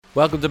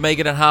Welcome to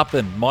Making It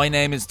Happen. My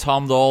name is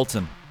Tom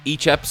Dalton.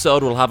 Each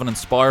episode will have an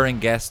inspiring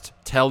guest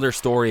tell their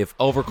story of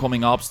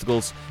overcoming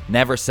obstacles,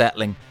 never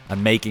settling,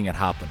 and making it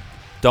happen.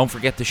 Don't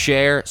forget to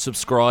share,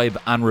 subscribe,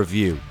 and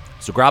review.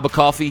 So grab a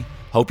coffee.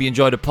 Hope you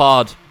enjoy the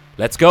pod.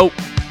 Let's go.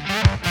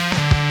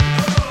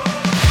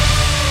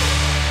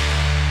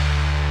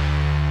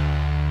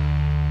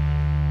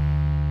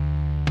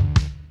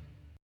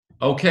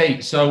 Okay,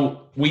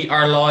 so we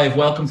are live.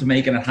 Welcome to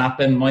Making It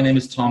Happen. My name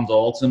is Tom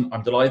Dalton.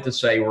 I'm delighted to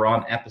say we're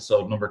on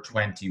episode number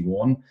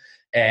 21.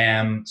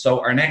 So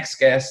our next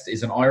guest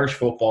is an Irish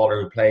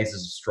footballer who plays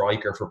as a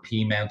striker for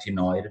Peamount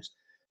United.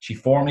 She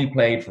formerly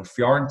played for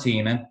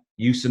Fiorentina,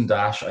 Houston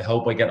Dash. I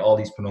hope I get all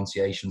these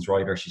pronunciations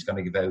right, or she's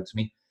going to give out to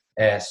me.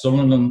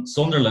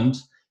 Sunderland,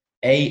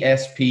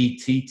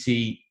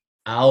 ASPTT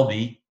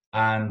Albi,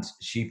 and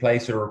she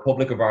plays for the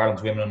Republic of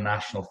Ireland's women's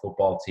national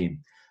football team.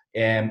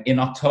 In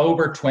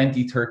October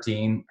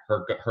 2013,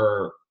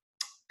 her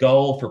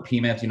goal for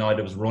Peamount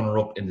United was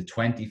runner-up in the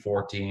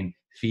 2014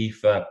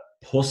 FIFA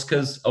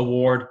Puskas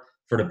Award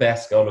for the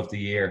best goal of the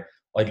year.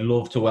 I'd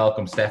love to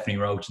welcome Stephanie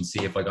Roach and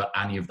see if I got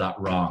any of that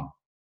wrong.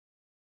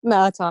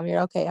 No, Tom, you're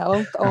okay. I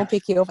won't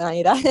pick you up on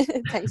any of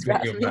that. Thanks for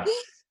having me.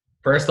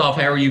 First off,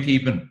 how are you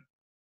keeping?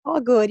 All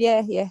good,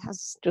 yeah. I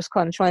was just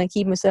kind of trying to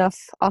keep myself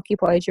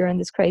occupied during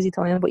this crazy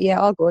time, but yeah,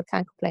 all good.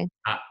 Can't complain.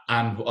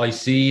 And I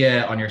see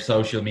on your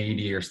social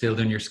media you're still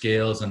doing your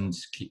skills and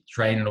keep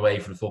training away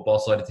for the football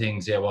side of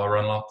things. Yeah, while we're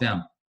on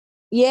lockdown.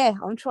 Yeah,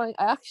 I'm trying.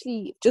 I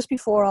actually, just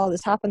before all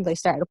this happened, I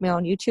started up my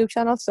own YouTube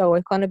channel, so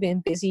I've kind of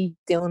been busy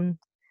going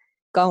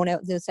out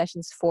into the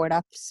sessions for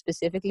that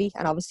specifically,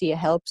 and obviously it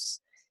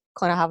helps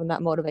kind of having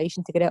that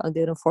motivation to get out and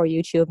do them for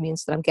YouTube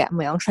means that I'm getting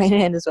my own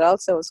training in as well.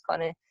 So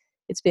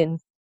it's been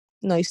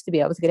nice to be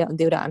able to get out and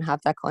do that and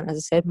have that kind of, as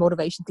I said,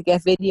 motivation to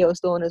get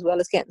videos done as well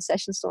as getting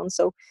sessions done.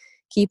 So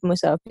keeping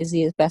myself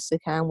busy as best I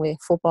can with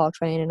football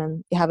training,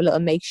 and you have a little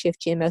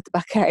makeshift gym out the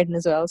back garden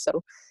as well.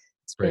 So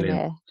it's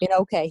been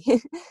okay.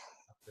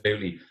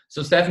 Absolutely.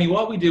 So Stephanie,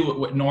 what we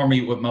do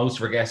normally with most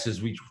of our guests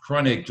is we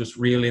try to just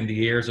reel in the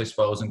years, I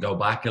suppose, and go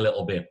back a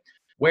little bit.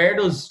 Where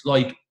does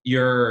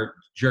your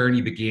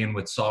journey begin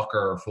with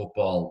soccer or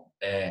football?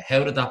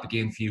 How did that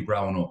begin for you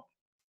growing up?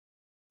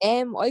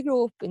 I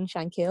grew up in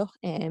Shankill,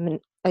 and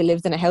I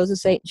lived in a housing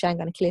estate in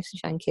Shanganagh Cliffs in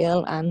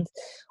Shankill, and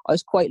I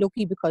was quite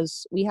lucky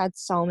because we had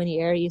so many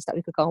areas that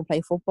we could go and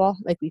play football.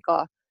 Like, we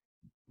got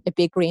a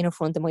big green in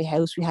front of my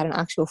house. We had an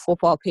actual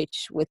football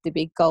pitch with the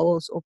big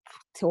goals up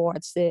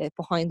towards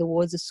behind the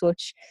woods as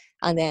such,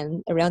 and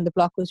then around the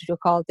block, as we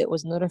called it,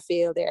 was another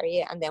field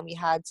area, and then we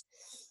had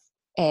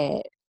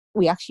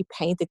we actually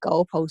painted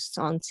goalposts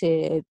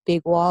onto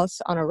big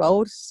walls on a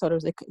road. So there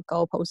was a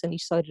goalpost on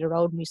each side of the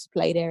road, and we used to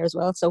play there as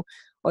well. So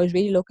I was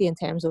really lucky in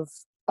terms of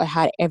I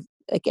had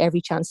every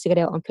chance to get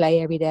out and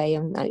play every day,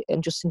 and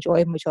just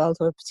enjoyed my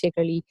childhood,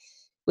 particularly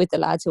with the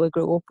lads who I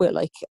grew up with.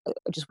 Like, I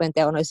just went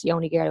out and I was the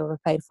only girl who ever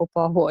played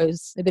football, but I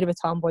was a bit of a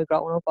tomboy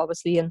growing up,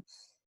 obviously, and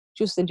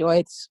just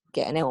enjoyed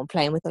getting out and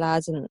playing with the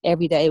lads. And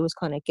every day was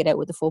kind of get out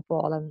with the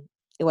football, and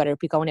whether it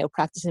be going out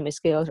practicing my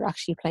skills or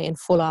actually playing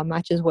full-on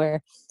matches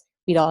where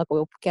we'd all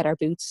go up, get our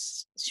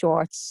boots,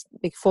 shorts,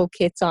 big full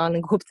kits on,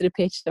 and go up to the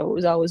pitch. So it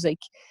was always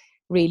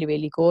really,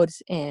 really good.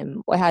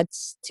 I had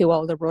two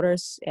older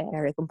brothers,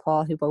 Eric and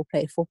Paul, who both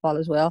played football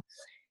as well.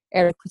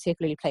 Eric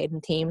particularly played in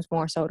teams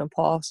more so than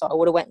Paul, so I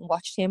would have went and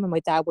watched him, and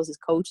my dad was his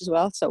coach as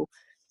well. So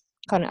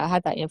kind of I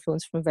had that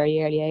influence from a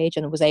very early age,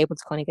 and I was able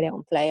to kind of get out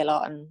and play a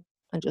lot, and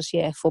just,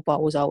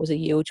 football was always a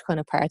huge kind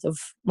of part of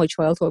my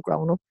childhood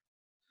growing up.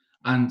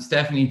 And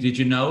Stephanie, did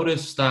you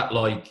notice that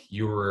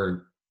you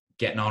were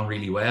getting on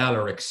really well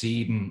or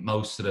exceeding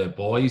most of the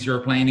boys you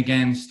were playing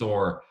against,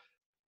 or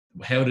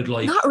how did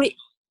Not really.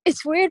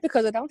 It's weird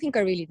because I don't think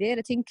I really did.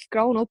 I think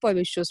growing up I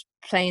was just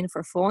playing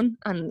for fun,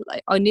 and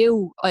I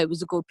knew I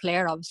was a good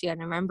player, obviously. And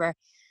I remember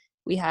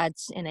we had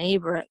a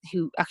neighbour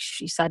who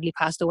actually sadly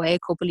passed away a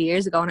couple of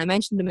years ago, and I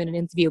mentioned him in an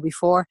interview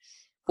before,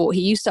 but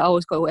he used to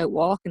always go out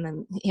walking,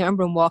 and I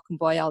remember him walking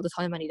by all the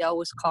time, and he'd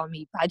always call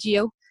me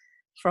Baggio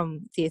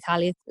from the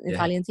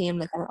Italian team.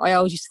 Like, I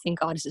always used to think,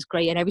 oh, this is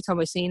great, and every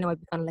time I seen him I'd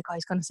be kind of like, oh,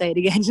 he's going to say it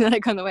again, you know,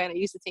 that kind of way. And I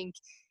used to think,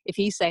 if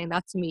he's saying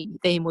that to me,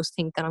 they must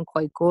think that I'm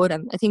quite good.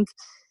 And I think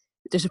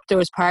there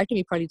was part of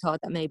me probably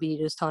thought that maybe he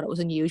just thought it was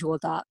unusual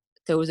that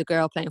there was a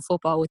girl playing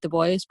football with the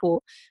boys. But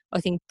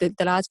I think the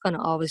lads kind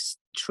of always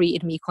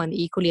treated me kind of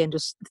equally, and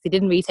just, they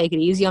didn't really take it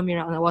easy on me,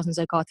 and I wasn't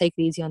like, oh, take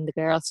it easy on the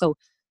girl. So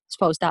I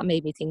suppose that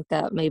made me think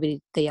that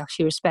maybe they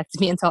actually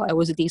respected me and thought I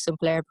was a decent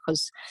player,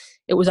 because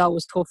it was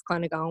always tough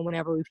kind of going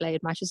whenever we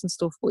played matches and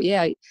stuff. But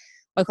yeah,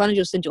 I kind of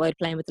just enjoyed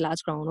playing with the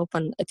lads growing up,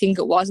 and I think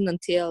it wasn't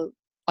until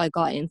I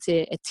got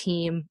into a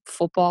team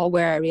football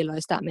where I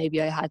realised that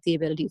maybe I had the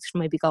ability to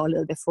maybe go a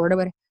little bit further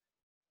with it.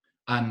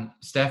 And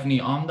Stephanie,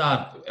 on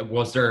that,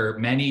 was there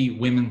many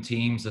women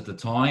teams at the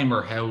time,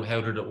 or how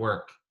did it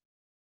work?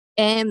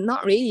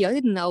 Not really. I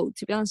didn't know,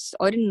 to be honest,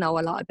 I didn't know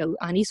a lot about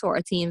any sort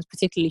of teams,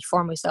 particularly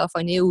for myself.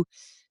 I knew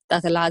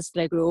that the lads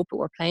that I grew up with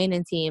were playing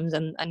in teams,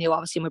 and I knew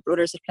obviously my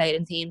brothers had played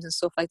in teams and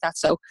stuff like that.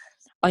 So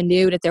I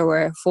knew that there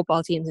were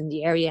football teams in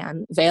the area,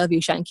 and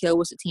Valeview Shankill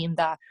was a team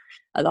that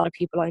a lot of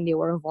people I knew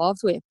were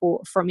involved with.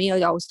 But for me,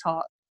 I always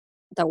thought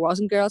there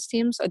wasn't girls'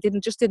 teams. I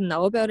didn't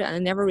know about it, and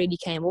it never really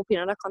came up,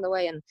 that kind of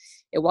way. And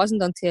it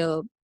wasn't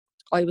until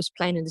I was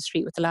playing in the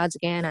street with the lads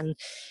again, and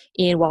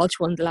Ian Walsh,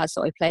 one of the lads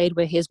that I played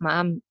with, his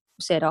mum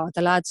said, "Oh,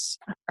 the lads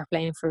are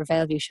playing for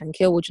Valeview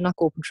Shankill. Would you not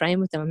go up and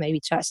train with them and maybe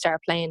try to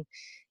start playing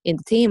in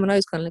the team?" And I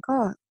was kind of like,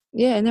 "Oh,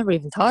 yeah, I never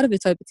even thought of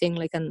it," type of thing.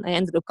 Like, and I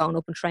ended up going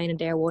up and training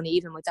there one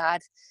evening. My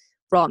dad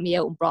brought me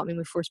out and brought me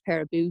my first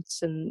pair of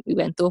boots, and we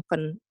went up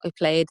and I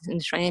played in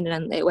the training,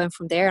 and it went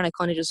from there. And I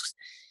kind of just,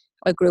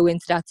 I grew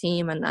into that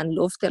team and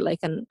loved it. Like,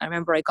 and I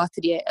remember I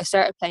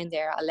started playing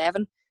there at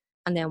 11.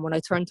 And then when I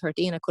turned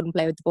 13, I couldn't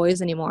play with the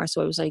boys anymore.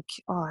 So I was like,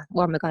 "Oh,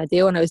 what am I going to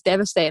do?" And I was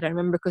devastated. I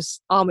remember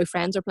because all my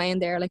friends were playing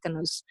there, like, and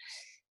I was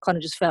kind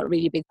of just felt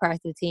really big part of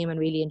the team and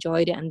really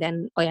enjoyed it. And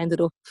then I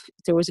ended up,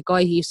 there was a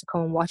guy who used to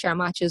come and watch our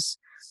matches.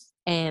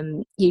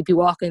 He'd be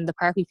walking in the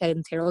park. We played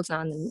in Tyrrell's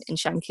Land in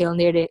Shankill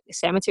near the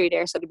cemetery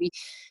there. So there'd be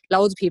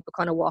loads of people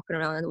kind of walking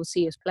around and would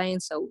see us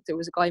playing. So there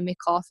was a guy, Mick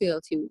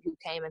Caulfield, who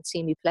came and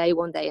seen me play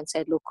one day and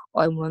said, "Look,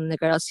 I'm one of the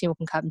girls' team up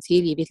in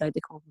Cabinteely. If you'd like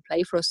to come up and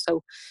play for us."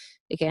 So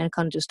again, it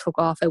kind of just took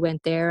off. I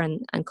went there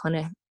and kind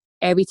of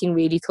everything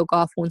really took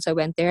off once I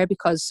went there,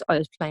 because I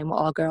was playing with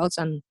all girls,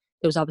 and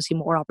there was obviously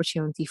more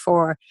opportunity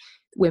for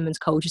women's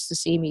coaches to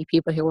see me,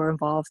 people who were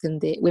involved in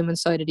the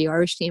women's side of the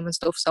Irish team and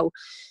stuff. So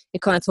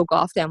it kind of took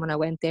off then when I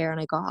went there, and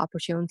I got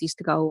opportunities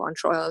to go on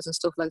trials and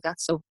stuff like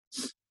that. So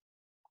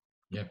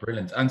yeah,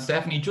 brilliant. And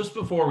Stephanie, just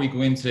before we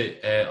go into,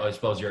 I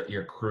suppose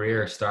your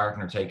career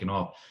starting or taking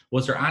off,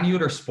 was there any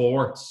other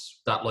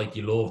sports that like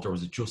you loved, or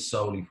was it just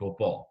solely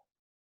football?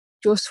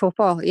 just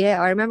football,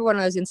 yeah. I remember when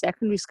I was in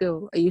secondary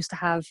school, I used to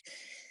have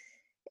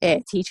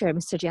a teacher,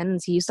 Mr.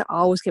 Jennings. He used to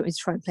always get me to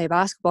try and play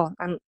basketball,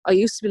 and I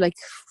used to be like,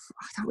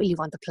 I don't really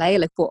want to play,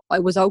 like, but I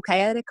was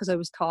okay at it because I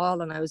was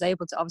tall and I was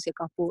able to, obviously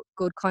I got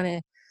good kind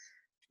of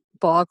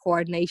ball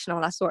coordination,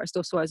 all that sort of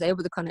stuff, so I was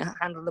able to kind of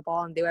handle the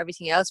ball and do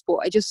everything else, but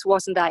I just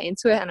wasn't that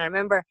into it. And I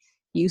remember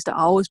he used to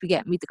always be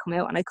getting me to come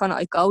out, and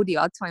I go the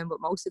odd time, but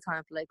most of the time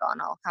I'd be like, "Oh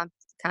no,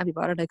 can't be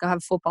bothered, like I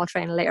have football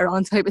training later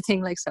on," type of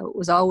thing. Like, so it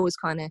was always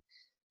kind of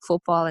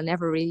football. I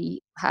never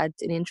really had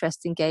an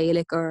interest in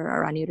Gaelic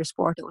or any other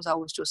sport. It was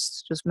always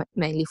just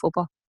mainly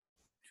football.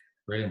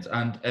 Brilliant.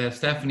 And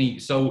Stephanie,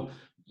 so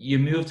you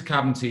moved to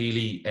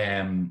Cabinteely.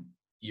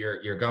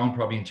 You're going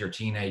probably into your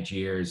teenage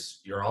years.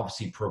 You're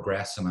obviously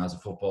progressing as a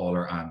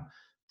footballer, and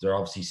they're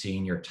obviously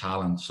seeing your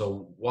talent.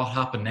 So what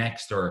happened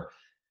next, or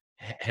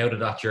how did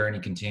that journey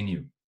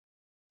continue?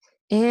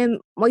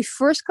 My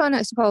first kind of,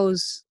 I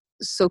suppose,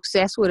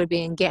 success would have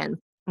been getting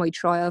my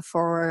trial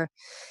for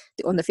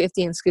the under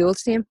 15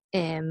 schools team,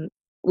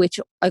 which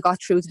I got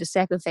through to the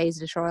second phase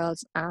of the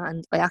trials,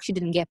 and I actually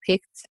didn't get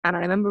picked. And I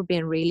remember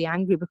being really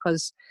angry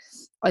because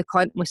I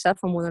caught myself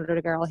and one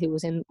other girl who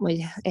was in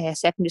my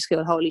secondary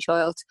school, Holy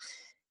Child.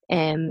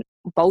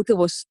 Both of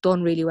us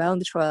done really well in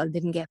the trial and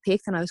didn't get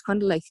picked, and I was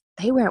kind of like,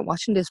 they weren't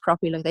watching this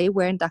properly, like they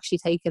weren't actually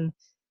taking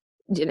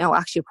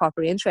actually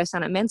proper interest,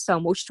 and it meant so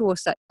much to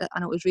us and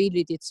it was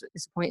really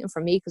disappointing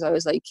for me, because I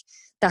was like,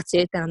 that's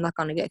it, then I'm not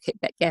going to get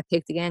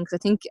picked again. Because I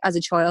think as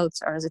a child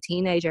or as a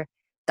teenager,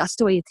 that's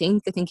the way you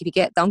think. I think if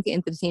you don't get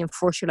into the team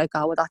first, you're like,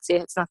 "Oh well, that's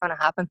it, it's not going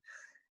to happen."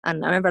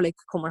 And I remember like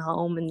coming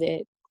home in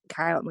the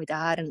car with my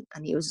dad, and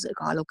he was like,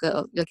 "Oh look,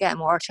 you'll get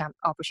more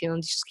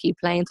opportunities, just keep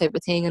playing," type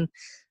of thing. And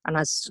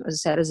as I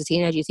said, as a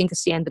teenager, you think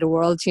it's the end of the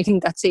world, you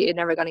think that's it, you're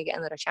never going to get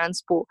another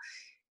chance. But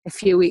a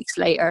few weeks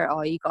later,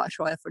 I got a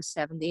trial for the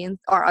 17th,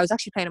 or I was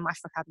actually playing a match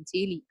for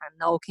Cabinteely, and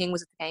Noel King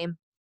was at the game,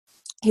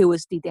 who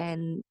was the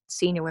then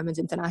senior women's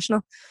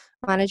international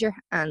manager,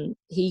 and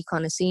he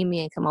kind of seen me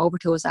and came over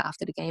to us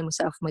after the game,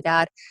 myself and my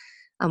dad,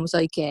 and was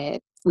like,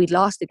 we'd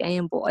lost the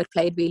game, but I'd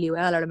played really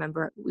well. I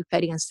remember we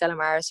played against Stella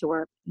Maris, who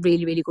were a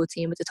really, really good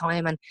team at the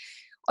time, and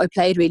I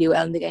played really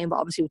well in the game, but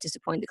obviously was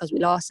disappointed because we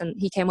lost. And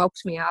he came up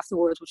to me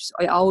afterwards, which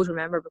I always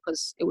remember,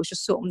 because it was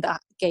just something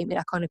that gave me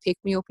that kind of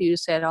picked me up. He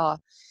just said, "Oh,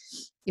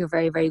 you're a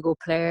very, very good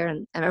player."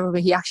 And I remember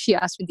he actually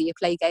asked me, "Do you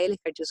play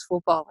Gaelic or just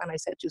football?" And I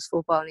said, "Just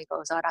football." And he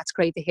goes, "Oh, that's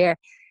great to hear,"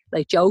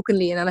 like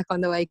jokingly, and then I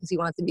kind of way, because he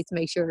wanted me to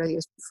make sure that he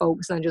was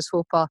focused on just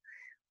football.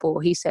 But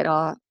he said,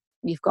 "Oh,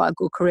 you've got a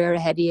good career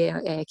ahead of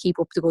you, keep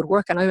up the good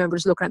work." And I remember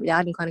just looking at my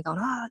dad and kind of going,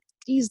 "Oh,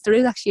 geez, there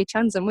is actually a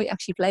chance I might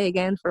actually play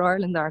again for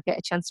Ireland, or get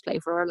a chance to play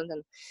for Ireland."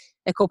 And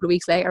a couple of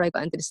weeks later, I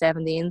got into the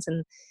 17s,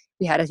 and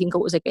we had, I think it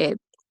was like a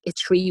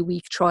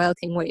 3-week trial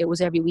thing where it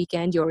was every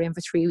weekend you were in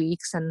for 3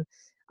 weeks, and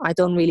I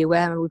done really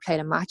well. And we played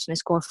a match, and I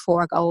scored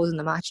 4 goals in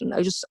the match, and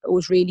it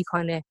was really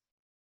kind of,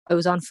 I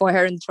was on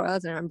fire in the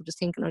trials, and I remember just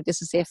thinking, "Oh,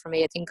 this is it for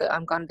me. I think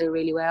I'm going to do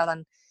really well."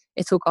 And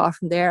it took off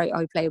from there.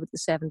 I played with the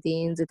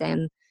 17s, and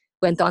then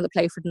went on to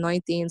play for the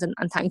 19s,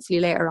 and thankfully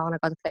later on I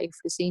got to play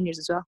for the seniors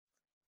as well.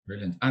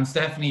 Brilliant. And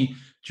Stephanie,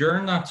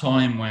 during that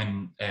time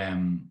when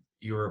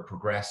you were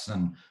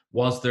progressing,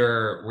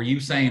 were you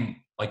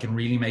saying, "I can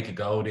really make a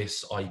go of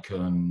this, I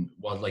can,"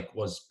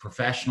 was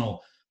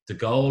professional the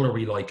goal, or were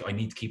you like, "I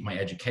need to keep my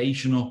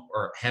education up,"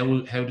 or how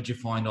did you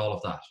find all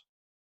of that?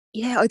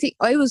 Yeah, I think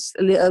I was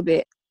a little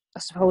bit, I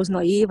suppose,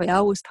 naive. I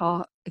always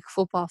thought like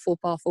football,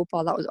 football,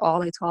 football. That was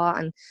all I thought,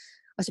 and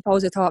I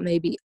suppose I thought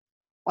maybe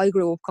I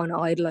grew up kind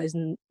of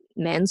idolising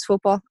men's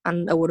football,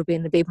 and I would have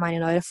been a big Man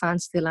United fan,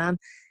 still am,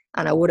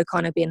 and I would have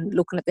kind of been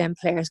looking at them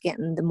players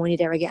getting the money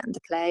they were getting to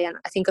play, and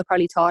I think I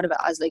probably thought of it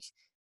as like,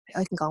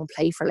 I can go and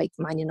play for like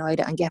Man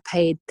United and get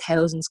paid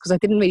thousands, because I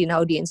didn't really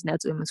know the ins and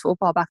outs of women's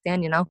football back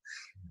then,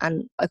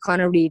 and I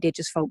kind of really did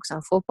just focus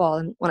on football.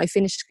 And when I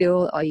finished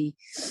school, I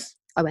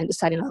went to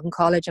Stadion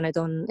College and I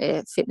done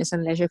a fitness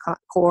and leisure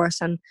course,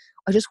 and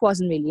I just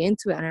wasn't really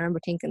into it. And I remember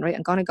thinking, right,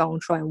 I'm going to go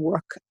and try and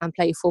work and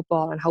play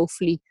football, and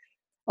hopefully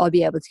I'll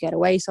be able to get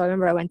away. So I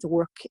remember I went to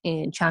work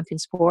in Champion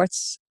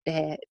Sports.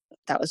 That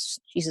was,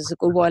 Jesus, a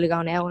good while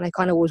ago now. And I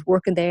kind of was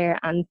working there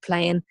and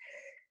playing.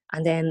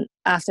 And then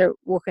after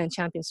working in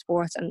Champion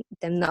Sports and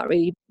them not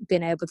really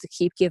being able to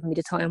keep giving me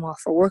the time off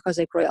for work, I was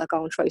like, right, I'll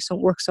go and try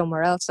some work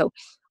somewhere else. So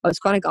I was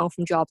kind of going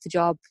from job to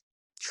job,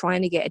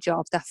 trying to get a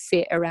job that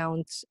fit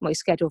around my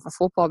schedule for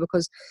football,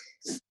 because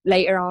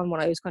later on when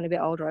I was kind of a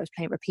bit older, I was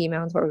playing for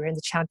Peamount where we were in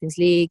the Champions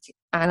League,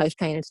 and I was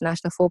playing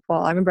international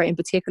football. I remember in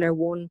particular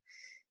one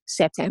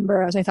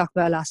September, as I talked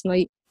about last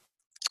night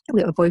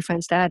with my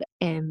boyfriend's dad,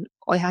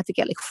 I had to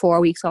get like 4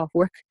 weeks off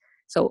work.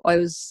 So I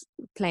was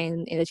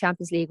playing in the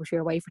Champions League, which we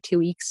were away for 2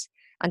 weeks.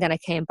 And then I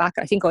came back.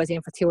 I think I was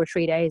in for 2 or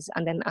 3 days.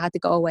 And then I had to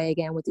go away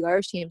again with the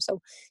Irish team.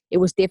 So it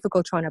was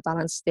difficult trying to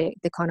balance the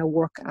kind of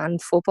work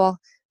and football.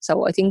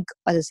 So I think,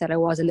 as I said, I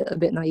was a little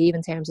bit naive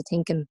in terms of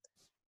thinking,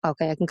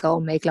 okay, I can go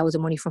and make loads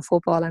of money from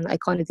football. And I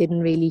kind of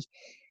didn't really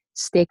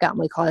stick at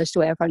my college the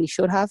way I probably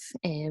should have.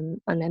 And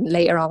then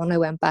later on, I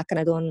went back and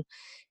I done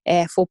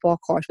a football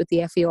course with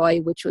the FEI,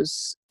 which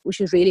was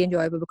really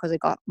enjoyable, because I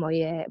got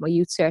my my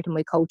youth cert and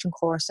my coaching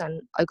course,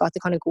 and I got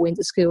to kind of go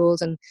into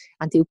schools and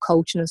do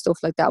coaching and stuff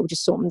like that, which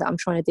is something that I'm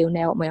trying to do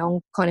now with my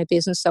own kind of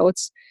business. So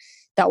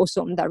that was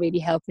something that really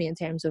helped me in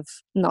terms of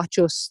not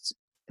just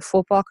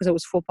football, because it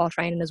was football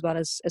training as well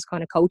as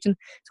kind of coaching.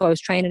 So I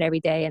was training every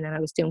day, and then I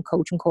was doing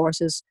coaching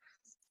courses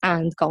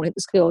and going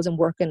into schools and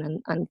working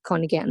and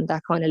kind of getting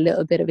that kind of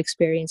little bit of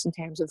experience in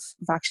terms of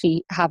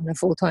actually having a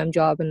full-time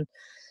job and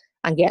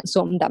getting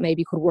something that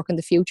maybe could work in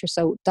the future.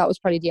 So that was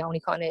probably the only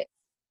kind of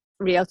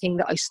real thing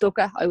that I stuck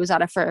at. I was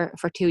at it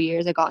for 2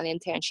 years. I got an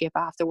internship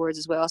afterwards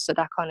as well. So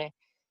that kind of,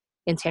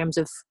 in terms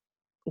of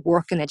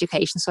work and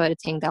education side of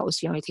thing, that was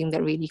the only thing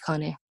that really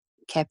kind of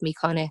kept me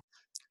kind of,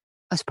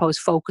 I suppose,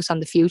 focused on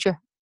the future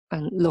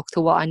and look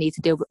to what I need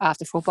to do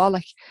after football.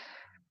 Like,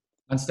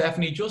 And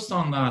Stephanie, just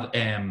on that,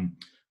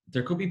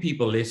 there could be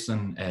people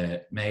listening,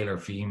 male or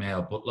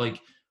female, but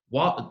like,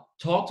 what?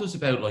 Talk to us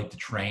about like the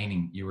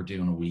training you were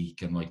doing a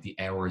week and like the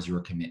hours you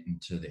were committing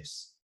to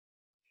this.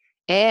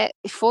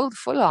 full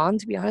on,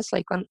 to be honest.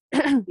 Like, when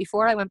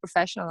before I went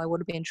professional, I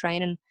would have been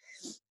training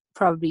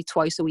probably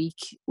twice a week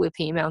with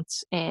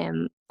Peamount.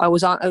 I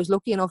was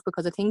lucky enough,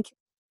 because I think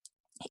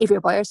if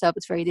you're by yourself,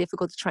 it's very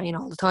difficult to train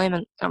all the time,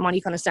 and I'm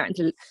only kind of starting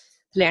to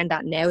learn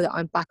that now that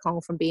I'm back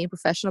home from being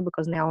professional,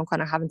 because now I'm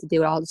kind of having to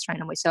do all this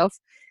training myself.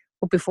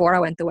 But before I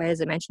went away,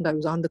 as I mentioned, I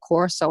was on the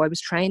course, so I was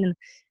training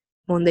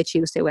Monday,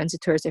 Tuesday, Wednesday,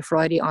 Thursday,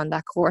 Friday on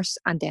that course,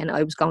 and then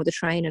I was going to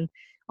training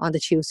on the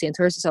Tuesday and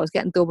Thursday. So I was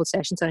getting double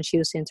sessions on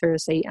Tuesday and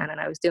Thursday, and then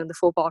I was doing the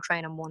football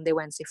training Monday,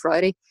 Wednesday,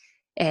 Friday,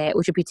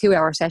 which would be 2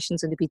 hour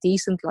sessions, and it'd be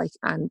decent. Like,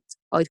 and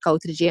I'd go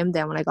to the gym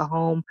then when I got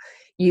home,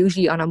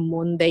 usually on a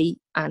Monday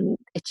and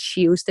a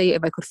Tuesday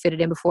if I could fit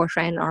it in before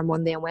training, or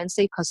Monday and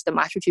Wednesday, because the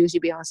match would usually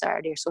be on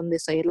Saturday or Sunday.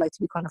 So I'd like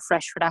to be kind of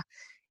fresh for that,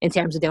 in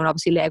terms of doing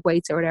obviously leg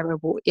weights or whatever.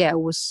 But yeah, it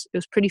was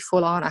pretty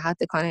full on. I had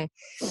to kind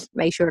of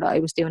make sure that I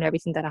was doing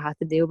everything that I had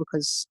to do,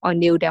 because I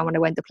knew then when I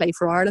went to play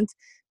for Ireland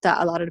that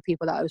a lot of the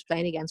people that I was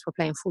playing against were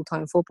playing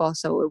full-time football.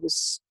 So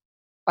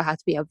I had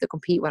to be able to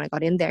compete when I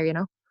got in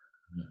there.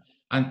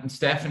 And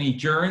Stephanie,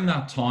 during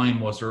that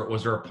time, was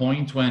there a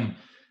point when,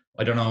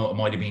 I don't know, it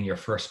might have been your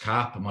first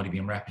cap, it might have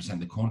been representing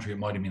the country, it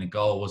might have been a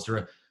goal. Was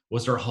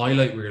there a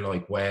highlight where you're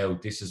like, wow,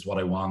 this is what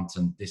I want,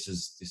 and this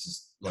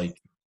is like,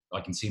 I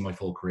can see my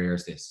full career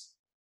as this?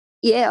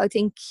 Yeah, I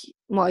think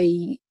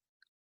my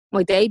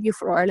debut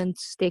for Ireland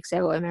sticks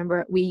out. I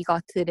remember we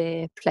got to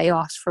the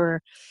playoffs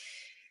for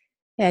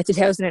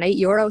 2008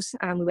 Euros,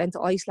 and we went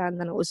to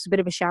Iceland, and it was a bit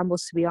of a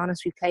shambles, to be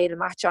honest. We played a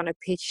match on a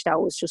pitch that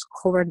was just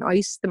covered in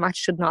ice. The match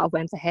should not have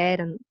went ahead,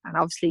 and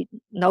obviously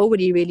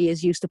nobody really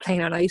is used to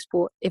playing on ice,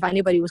 but if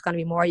anybody was going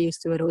to be more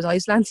used to it, it was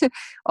Iceland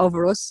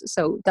over us.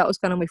 So that was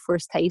kind of my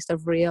first taste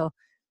of real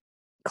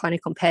kind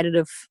of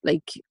competitive,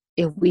 like,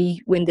 if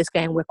we win this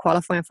game, we're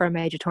qualifying for a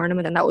major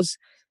tournament. And that was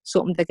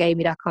something that gave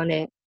me that kind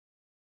of,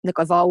 like,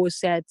 I've always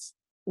said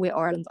with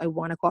Ireland, I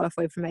want to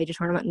qualify for a major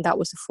tournament, and that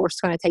was the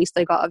first kind of taste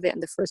I got of it,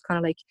 and the first kind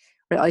of like,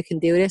 right, I can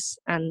do this.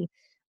 And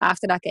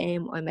after that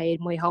game, I made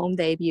my home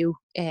debut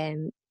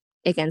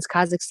against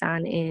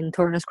Kazakhstan in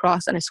Turner's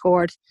Cross, and I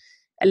scored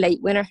a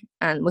late winner,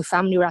 and my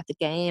family were at the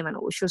game, and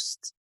it was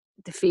just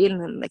the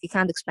feeling, and like, you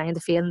can't explain the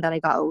feeling that I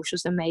got. It was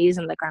just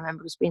amazing. Like, I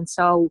remember just being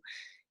so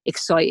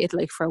excited,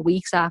 like, for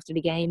weeks after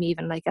the game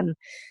even, like, and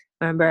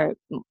I remember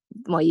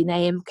my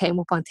name came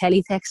up on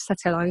teletext.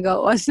 That's how long ago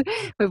it was.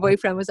 My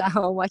boyfriend was at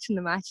home watching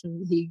the match,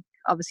 and he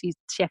obviously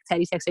checked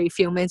teletext every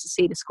few minutes to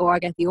see the score,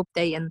 get the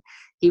update, and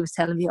he was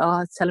telling me,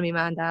 telling me,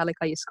 man, dad, like,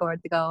 how you scored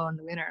the goal and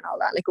the winner and all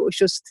that. Like, it was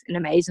just an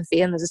amazing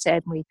feeling. As I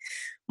said,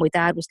 my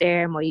dad was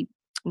there, my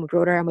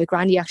brother and my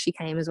granny actually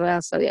came as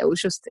well. So yeah, it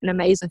was just an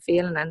amazing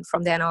feeling. And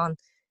from then on,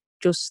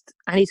 just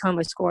anytime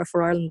I score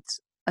for Ireland,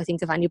 I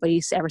think if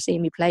anybody's ever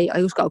seen me play, I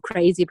just go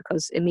crazy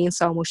because it means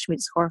so much to me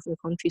to score for the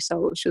country.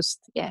 So it was just,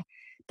 yeah,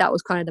 that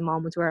was kind of the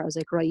moment where I was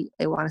like, right,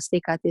 I want to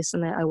stick at this,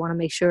 and I want to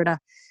make sure that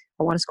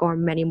I want to score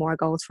many more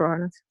goals for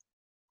Ireland.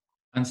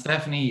 And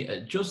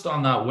Stephanie, just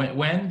on that,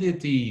 when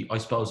did the, I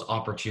suppose,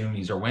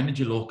 opportunities, or when did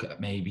you look at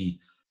maybe,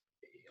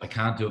 I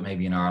can't do it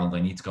maybe in Ireland,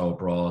 I need to go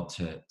abroad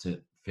to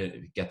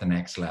get the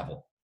next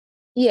level?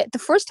 Yeah, the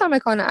first time I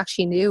kind of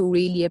actually knew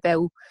really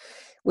about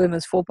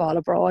women's football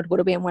abroad would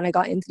have been when I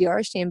got into the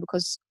Irish team,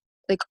 because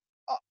like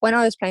when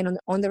I was playing on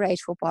underage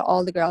football,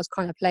 all the girls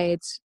kind of played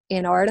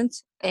in Ireland.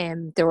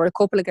 And there were a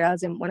couple of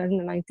girls when I was in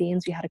the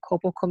 19s, we had a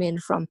couple come in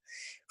from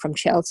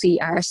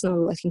Chelsea,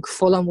 Arsenal, I think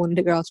Fulham, one of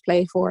the girls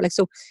played for. Like,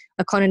 so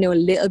I kind of knew a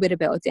little bit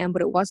about them,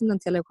 but it wasn't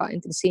until I got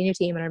into the senior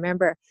team. And I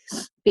remember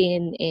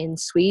being in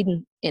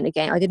Sweden in a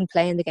game. I didn't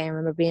play in the game. I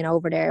remember being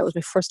over there. It was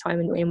my first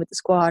time in with the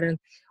squad, and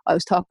I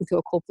was talking to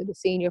a couple of the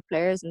senior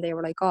players, and they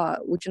were like, "Oh,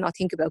 would you not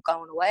think about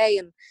going away?"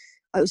 And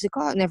I was like,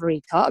 "Oh, I never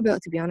really thought about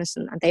it, to be honest."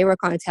 And they were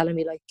kind of telling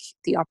me like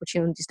the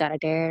opportunities that are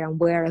there and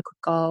where I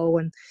could go,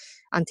 and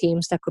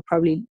teams that could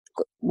probably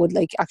would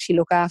like actually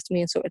look after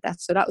me and stuff like that.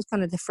 So that was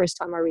kind of the first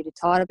time I really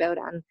thought about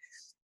it, and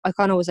I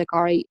kind of was like,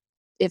 "All right,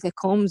 if it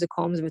comes, it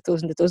comes. If it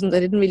doesn't, it doesn't." I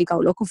didn't really go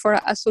looking for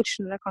it as such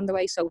in that kind of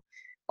way. So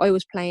I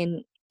was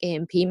playing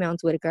in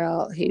Piedmont with a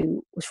girl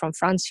who was from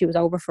France. She was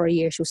over for a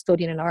year. She was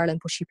studying in Ireland,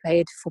 but she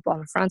played football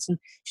in France, and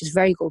she's a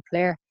very good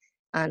player.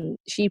 And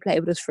she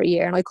played with us for a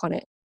year, and I kind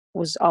of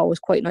was always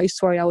quite nice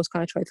to her. I always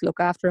kind of tried to look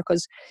after her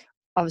because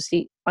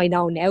obviously I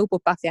know now,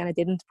 but back then I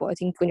didn't. But I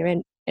think when you're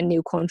in a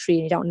new country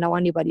and you don't know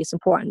anybody, it's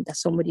important that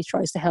somebody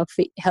tries to help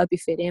you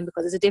fit in,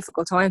 because it's a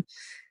difficult time.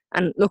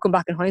 And looking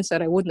back in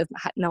hindsight, I wouldn't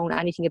have known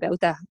anything about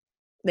that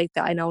like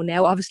that I know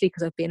now, obviously,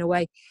 because I've been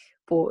away.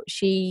 But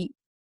she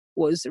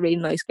was a really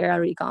nice girl,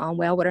 really got on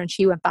well with her, and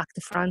she went back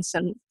to France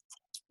and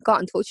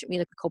got in touch with me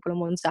like a couple of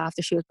months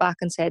after she was back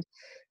and said,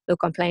 "Look,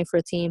 I'm playing for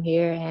a team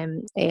here,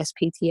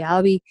 ASPT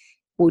Albi.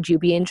 Would you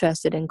be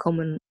interested in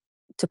coming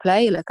to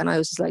play?" Like, and I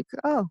was just like,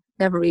 "Oh,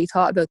 never really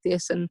thought about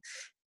this," and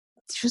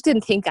just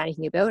didn't think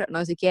anything about it. And I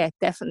was like, "Yeah,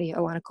 definitely, I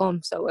want to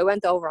come." So I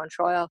went over on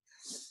trial,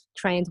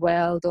 trained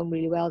well, done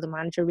really well. The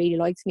manager really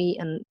liked me,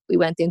 and we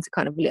went into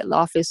kind of a little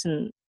office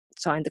and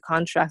signed the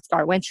contract,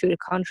 or I went through the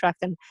contract.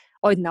 And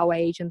I had no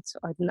agent.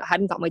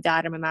 Hadn't got my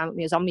dad or my mum with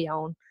me. I was on my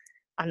own.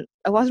 And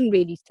I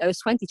was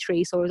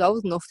 23, so I was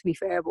old enough to be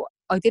fair, but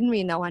I didn't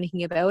really know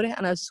anything about it.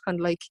 And I was just kind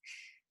of like,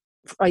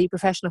 are you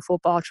professional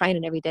football,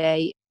 training every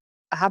day?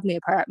 I have my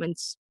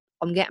apartments.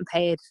 I'm getting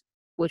paid,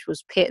 which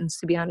was pittance,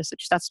 to be honest.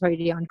 That's really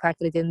the only part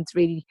that I didn't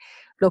really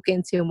look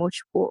into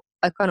much. But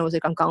I kind of was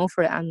like, I'm going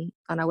for it. And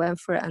I went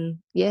for it. And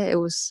yeah, it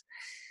was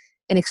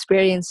an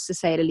experience, to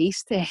say the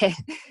least.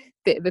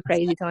 Bit of a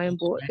crazy time,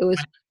 but it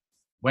was.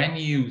 When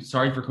you,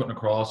 sorry for cutting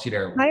across you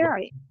there,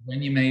 Right.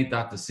 when you made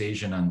that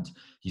decision and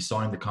you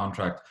signed the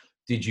contract,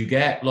 did you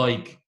get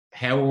like,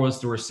 how was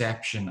the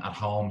reception at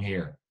home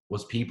here?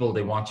 Was people,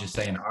 they want you to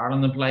stay in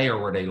Ireland and play, or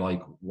were they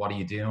like, what are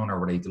you doing, or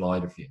were they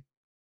delighted for you?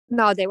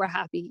 No, they were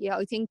happy. Yeah,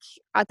 I think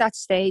at that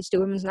stage, the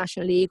Women's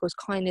National League was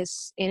kind of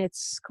in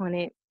its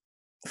kind of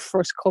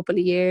first couple of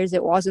years.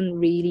 It wasn't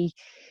really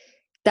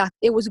that.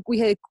 It was, we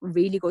had a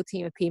really good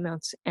team at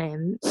Piedmont,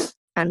 and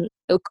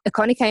it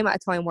kind of came at a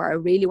time where it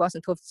really was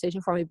a tough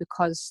decision for me,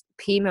 because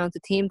Piedmont, the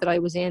team that I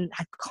was in,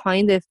 had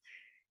kind of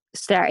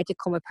started to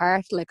come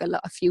apart. Like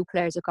a few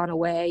players had gone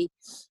away.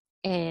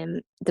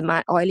 Eileen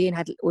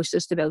was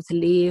just about to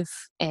leave,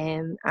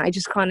 and I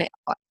just kind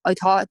of, I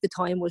thought at the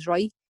time was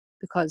right,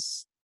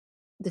 because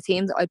the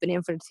team that I've been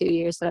in for the 2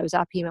 years that I was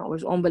at Piedmont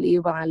was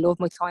unbelievable, and I loved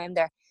my time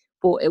there.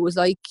 But it was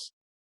like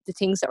the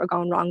things that were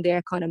going wrong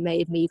there kind of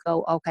made me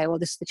go, okay, well,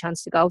 this is the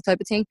chance to go, type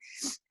of thing.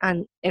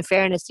 And in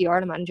fairness, the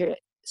Ireland manager,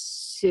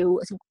 Sue,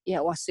 I think, yeah,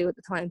 it was Sue at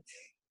the time,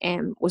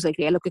 was like,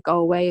 yeah, look, it go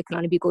away. It can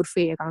only be good for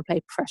you. You're going to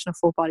play professional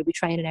football. You'll be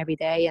training every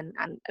day. And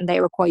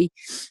they were quite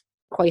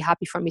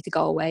happy for me to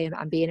go away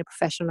and be in a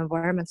professional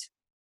environment.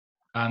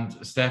 And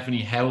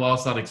Stephanie, how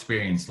was that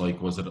experience?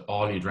 Like, was it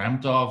all you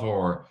dreamt of,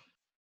 or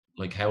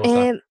like, how was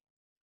that?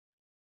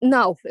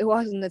 No, it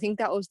wasn't. I think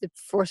that was the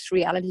first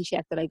reality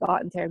check that I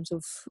got in terms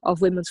of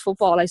women's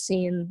football.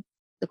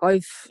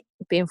 I've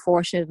been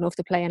fortunate enough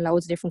to play in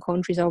loads of different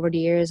countries over the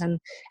years, and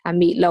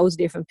meet loads of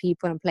different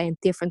people and play in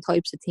different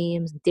types of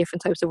teams and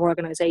different types of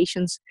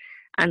organisations.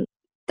 And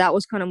that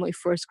was kind of my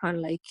first kind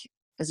of like,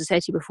 as I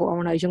said to you before,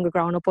 when I was younger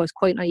growing up, I was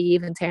quite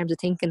naive in terms of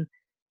thinking,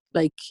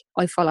 like,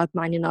 I followed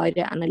Man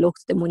United and I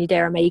looked at the money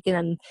they were making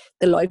and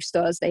the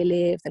lifestyles they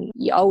lived, and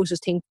you always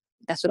just think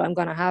that's what I'm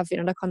going to have,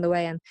 that kind of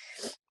way. And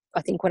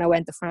I think when I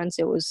went to France,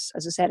 it was,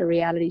 as I said, a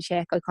reality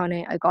check. I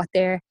got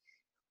there.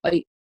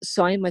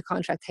 signed my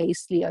contract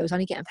hastily. I was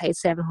only getting paid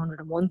 700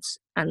 a month,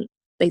 and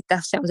like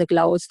that sounds like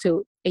loads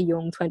to a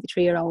young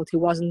 23-year-old who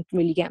wasn't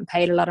really getting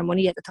paid a lot of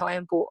money at the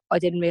time. But I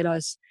didn't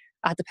realize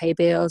I had to pay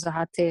bills, I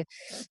had to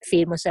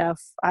feed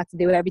myself, I had to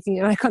do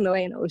everything like on the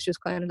way, and it was just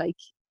kind of like,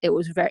 it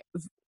was very,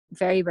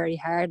 very, very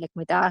hard. Like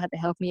my dad had to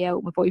help me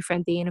out. My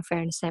boyfriend Dean, in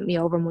fairness, sent me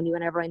over money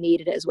whenever I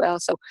needed it as well.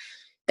 So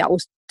that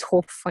was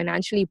tough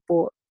financially,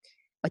 but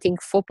I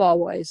think football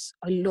wise,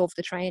 I loved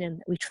the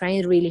training. We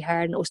trained really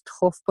hard and it was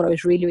tough, but I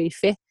was really, really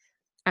fit.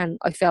 And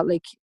I felt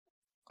like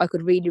I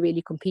could really,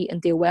 really compete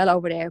and do well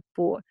over there.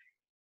 But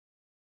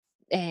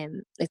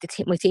like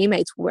my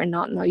teammates were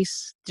not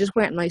nice, just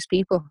weren't nice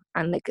people.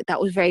 And like that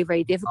was very,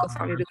 very difficult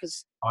for me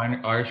because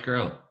Irish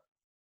girl.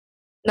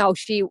 No,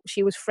 she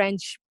was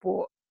French,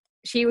 but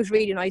she was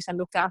really nice and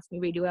looked after me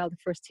really well the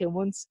first 2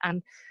 months.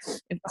 And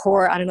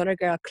her and another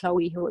girl,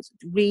 Chloe, who was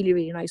a really,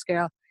 really nice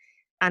girl.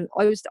 And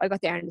I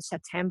got there in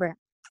September,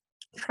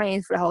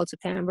 trained for the whole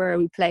September.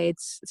 We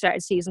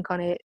started season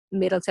kind of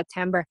middle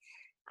September.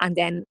 And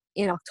then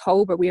in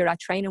October, we were at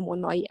training one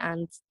night,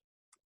 and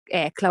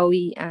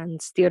Chloe and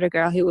the other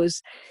girl, who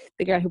was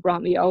the girl who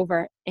brought me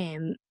over,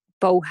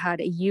 both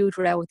had a huge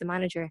row with the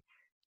manager.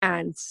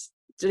 And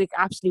like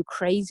absolute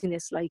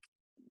craziness, like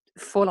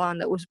full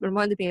on. It was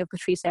reminded me of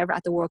Patrice Evra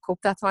at the World Cup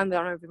that time. I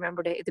don't know if you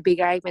remember the big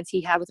arguments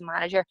he had with the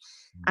manager.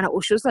 And it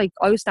was just like,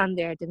 I was standing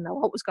there, didn't know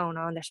what was going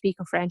on. They're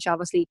speaking French,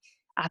 obviously,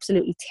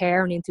 absolutely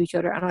tearing into each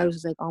other. And I was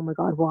just like, oh my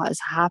God, what is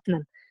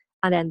happening?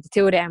 And then the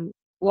two of them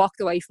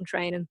walked away from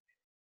training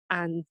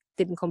and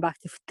didn't come back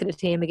to the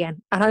team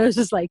again. And I was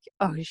just like,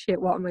 oh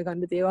shit, what am I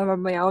going to do? I'm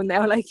on my own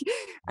now. Like,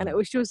 and it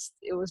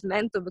was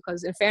mental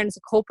because, in fairness,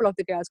 a couple of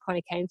the girls kind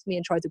of came to me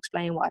and tried to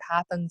explain what had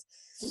happened.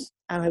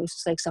 And I was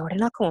just like, so are they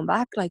not coming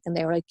back? Like, and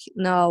they were like,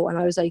 no. And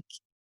I was like,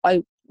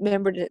 I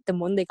remember the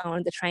Monday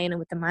going to training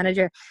with the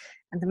manager,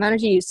 and the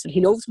manager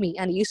he loved me,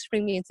 and he used to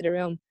bring me into the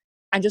room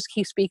and just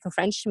keep speaking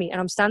French to me. And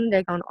I'm standing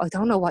there going, I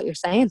don't know what you're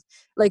saying.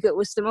 Like, it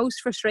was the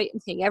most frustrating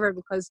thing ever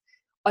because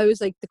I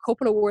was like, the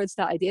couple of words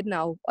that I did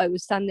know, I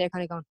was standing there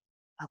kind of going,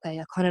 okay,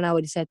 I kind of know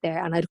what he said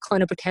there. And I'd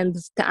kind of pretend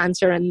to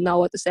answer and know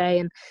what to say.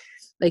 And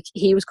like,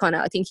 he was kind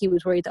of, I think he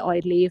was worried that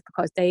I'd leave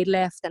because they'd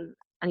left. And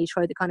he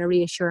tried to kind of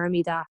reassure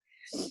me that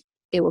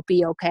it would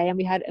be okay. And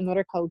we had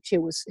another coach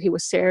who was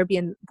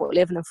Serbian, but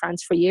living in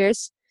France for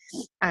years.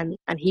 And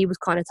he was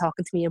kind of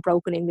talking to me in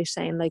broken English,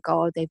 saying like,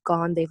 oh, they've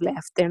gone, they've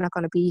left, they're not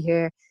going to be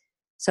here.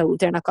 So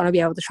they're not going to be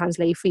able to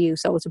translate for you.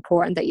 So it's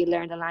important that you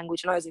learn the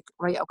language. And I was like,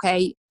 right,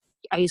 okay.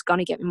 I was going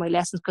to get me my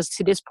lessons because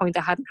to this point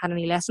I hadn't had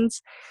any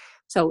lessons.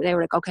 So they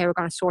were like, okay, we're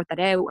going to sort that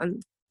out.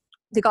 And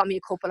they got me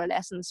a couple of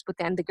lessons. But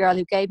then the girl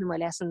who gave me my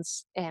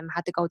lessons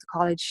had to go to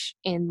college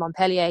in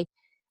Montpellier.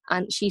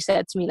 And she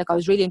said to me, like, I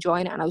was really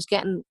enjoying it. And I was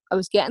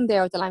getting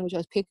there with the language. I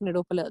was picking it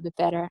up a little bit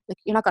better. Like,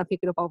 you're not going to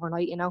pick it up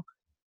overnight, you know.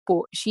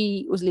 But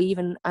she was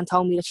leaving and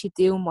told me that she'd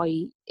do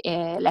my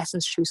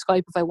lessons through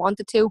Skype if I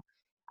wanted to.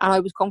 And I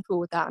was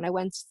comfortable with that. And I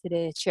went to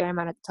the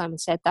chairman at the time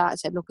and said that. I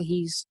said, look,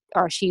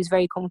 she's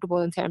very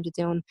comfortable in terms of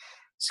doing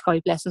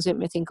Skype lessons with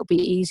me. I think it'll be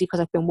easy because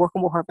I've been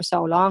working with her for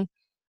so long.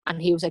 And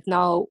he was like,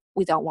 no,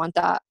 we don't want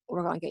that.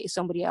 We're going to get you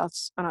somebody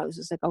else. And I was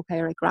just like,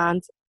 okay, right,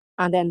 grand.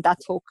 And then that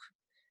took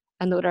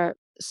another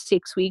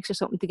 6 weeks or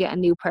something to get a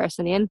new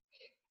person in.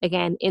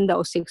 Again, in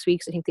those 6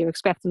 weeks, I think they were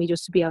expecting me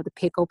just to be able to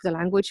pick up the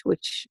language,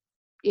 which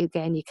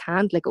again you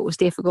can't. Like, it was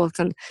difficult,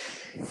 and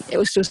it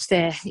was just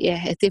a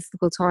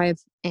difficult time.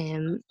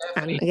 And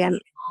again,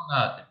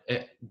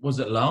 was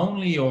it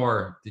lonely,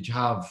 or did you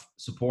have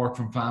support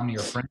from family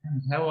or friends?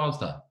 How was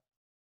that?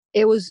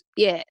 It was,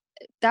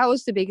 that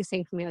was the biggest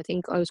thing for me. I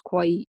think I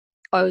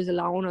was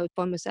alone. I was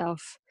by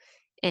myself.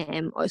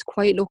 I was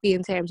quite lucky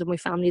in terms of my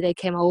family. They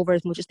came over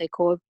as much as they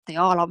could. They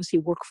all obviously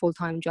work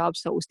full-time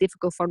jobs, so it was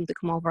difficult for them to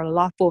come over a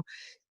lot, but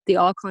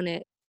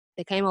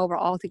they came over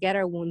all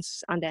together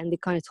once, and then they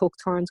kind of took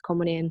turns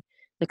coming in.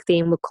 Like,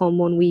 Dean would come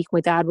one week,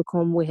 my dad would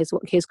come with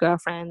his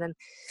girlfriend, and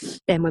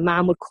then my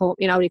mum would come.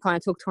 You know, they kind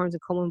of took turns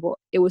of coming, but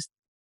it was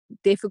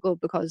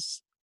difficult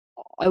because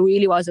I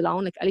really was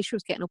alone. Like, Alicia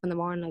was getting up in the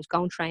morning, I was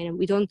going training.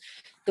 We done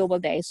double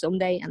days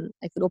Sunday, and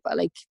I get up at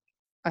like,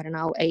 I don't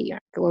know, 8,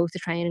 go out to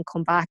train and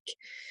come back,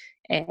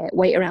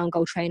 wait around,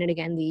 go training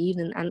again in the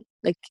evening. And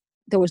like,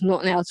 there was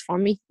nothing else for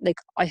me. Like,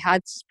 I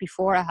had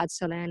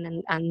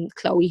Solène and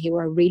Chloe, who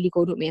were really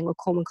good with me and would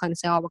come and kind of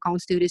say, oh, we're going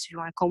to do this if you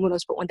want to come with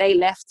us. But when they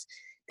left,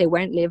 they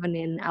weren't living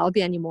in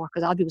Albi anymore,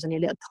 because Albi was in a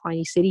little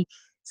tiny city,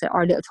 so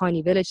our little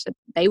tiny village. So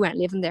they weren't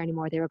living there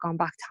anymore. They were going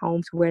back to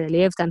home to where they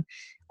lived, and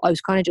I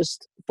was kind of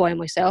just by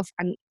myself.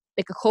 And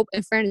like, a couple,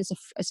 in fairness, if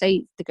I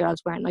say the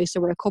girls weren't nice,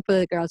 there were a couple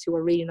of the girls who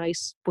were really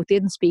nice but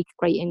didn't speak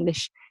great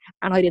English,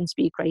 and I didn't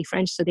speak great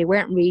French, so they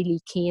weren't really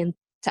keen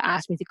to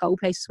ask me to go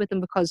places with them,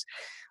 because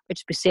I'd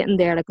just be sitting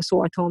there like a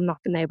sore thumb, not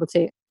being able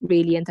to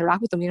really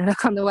interact with them, you know, that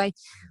kind of way.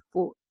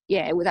 But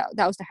yeah,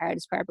 that was the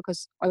hardest part,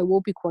 because I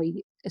would be quite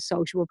a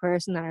sociable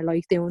person and I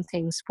like doing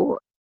things, but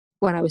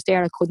when I was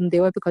there I couldn't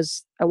do it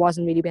because I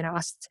wasn't really being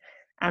asked.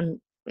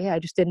 And yeah, I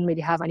just didn't really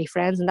have any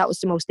friends, and that was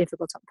the most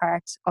difficult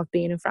part of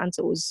being in France.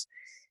 It was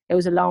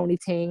a lonely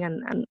thing,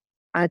 and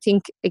And I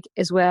think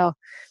as well,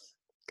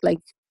 like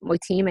my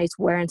teammates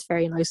weren't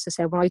very nice to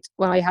say. When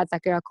I had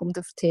that girl come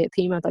to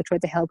team, I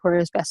tried to help her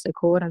as best I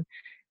could,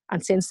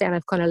 and since then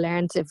I've kind of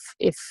learned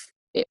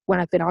when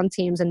I've been on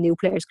teams and new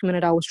players come in,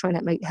 I'd always trying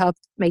to help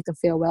make them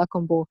feel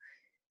welcome. But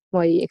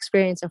my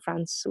experience in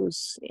France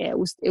was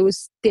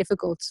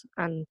difficult,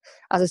 and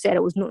as I said,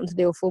 it was nothing to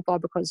do with football,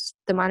 because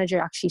the manager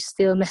actually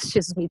still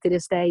messages me to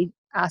this day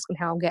asking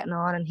how I'm getting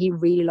on, and he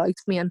really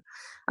liked me and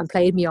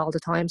played me all the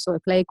time, so I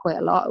played quite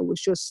a lot.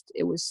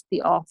 It was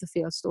the off the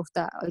field stuff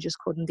that I just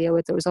couldn't deal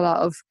with. There was a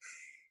lot of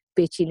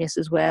bitchiness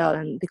as well,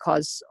 and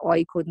because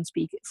I couldn't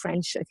speak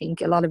French, I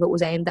think a lot of it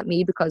was aimed at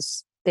me,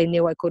 because they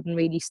knew I couldn't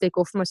really stick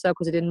up for myself,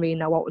 because I didn't really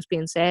know what was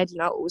being said.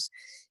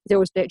 There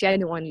was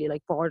genuinely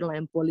like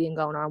borderline bullying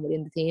going on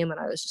within the team, and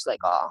I was just like,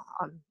 oh,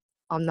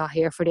 I'm not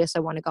here for this. I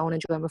want to go and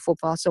enjoy my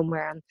football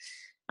somewhere,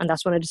 and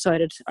that's when I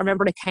decided. I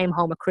remember I came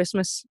home at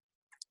Christmas,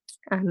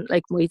 and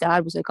like my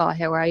dad was like, oh,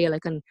 how are you?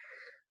 Like, and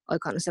I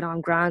kind of said, oh,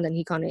 I'm grand, and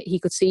he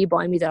could see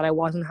by me that I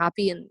wasn't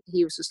happy, and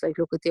he was just like,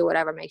 look, do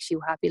whatever makes you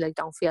happy. Like,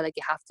 don't feel like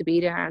you have to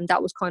be there. And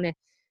that was kind of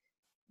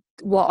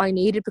what I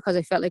needed, because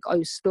I felt like I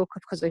was stuck,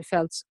 because I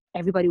felt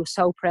everybody was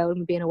so proud of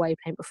me being away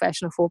playing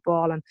professional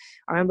football, and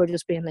I remember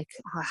just being like,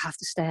 oh, I have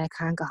to stay, I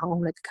can't go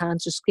home, like I can't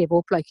just give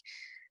up. Like,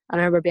 and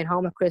I remember being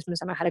home at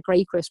Christmas, and I had a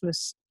great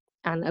Christmas,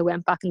 and I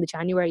went back in the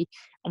January,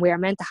 and we were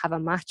meant to have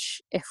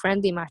a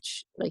friendly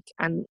match, like,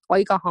 and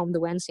I got home the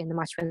Wednesday, and the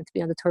match went to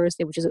be on the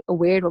Thursday, which is a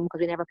weird one,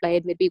 because we never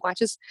played midweek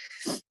matches.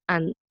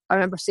 And I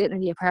remember sitting in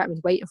the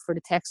apartment waiting for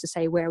the text to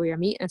say where we were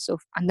meeting and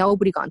stuff, and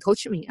nobody got in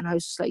touch with me, and I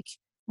was just like,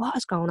 what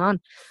is going on?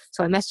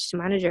 So I messaged the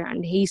manager,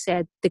 and he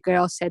said the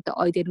girl said that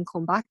I didn't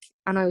come back,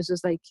 and I was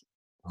just like,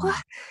 what?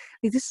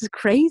 Like, this is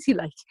crazy.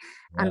 Like,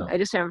 yeah. And I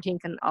just remember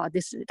thinking, oh,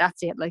 that's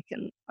it. Like,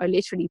 and I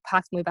literally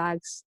packed my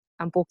bags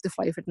and booked the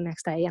flight for the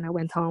next day, and I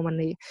went home,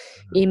 and I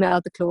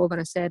emailed the club,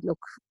 and I said, look,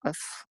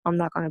 I'm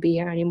not going to be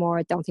here anymore.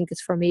 I don't think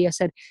it's for me. I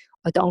said,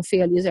 I don't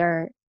feel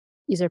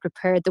you're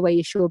prepared the way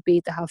you should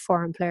be to have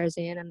foreign players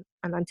in,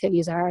 and until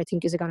you are, I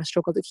think you're going to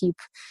struggle to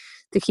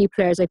keep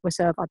players like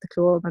myself at the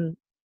club. And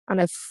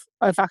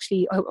I've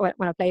actually,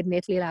 when I played in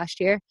Italy last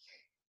year,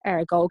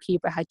 our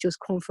goalkeeper had just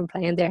come from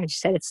playing there, and she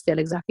said it's still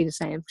exactly the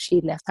same.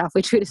 She left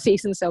halfway through the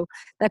season, so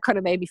that kind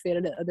of made me feel a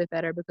little bit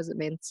better, because it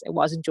meant it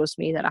wasn't just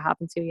me that it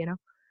happened to, you know.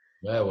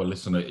 Yeah, well,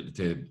 listen,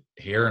 to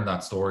hearing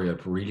that story, I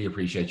really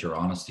appreciate your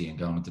honesty and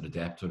going into the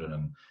depth with it,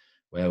 and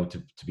well,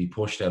 to be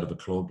pushed out of a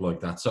club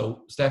like that.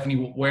 So,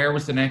 Stephanie, where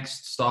was the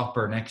next stop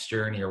or next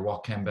journey, or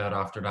what came about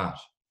after that?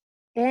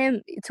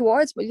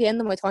 Towards the end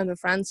of my time in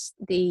France,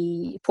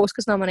 the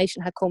Puskas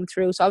nomination had come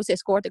through. So obviously I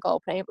scored the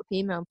goal playing for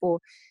Pima, but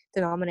the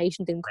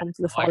nomination didn't come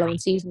to the following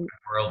season.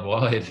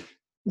 Worldwide.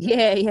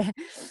 Yeah.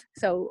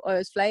 So I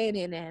was playing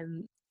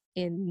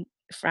in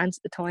France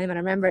at the time, and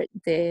I remember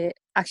the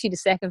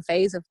second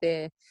phase of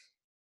the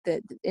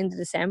into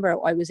December,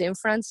 I was in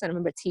France, and I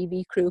remember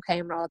TV crew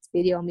came and all to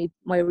video me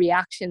my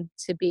reaction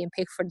to being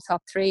picked for the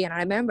top 3, and I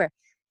remember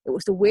it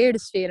was the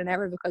weirdest feeling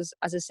ever, because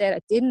as I said,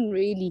 I didn't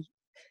really.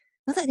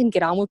 Not that I didn't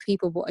get on with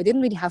people, but I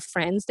didn't really have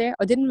friends there.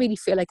 I didn't really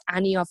feel like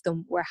any of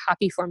them were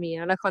happy for me.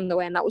 And I kind of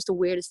way, and that was the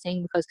weirdest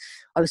thing, because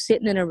I was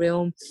sitting in a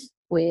room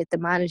with the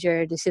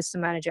manager, the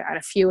assistant manager, and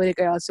a few of the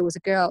girls. There was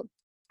a girl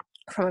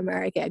from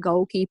America, a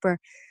goalkeeper,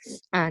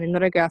 and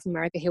another girl from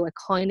America who I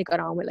kind of got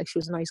on with. Like, she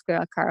was a nice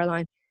girl,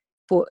 Caroline.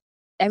 But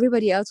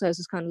everybody else, I was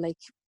just kind of like,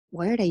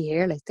 why are they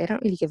here? Like, they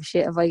don't really give a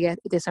shit if I get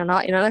this or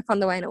not. You know, that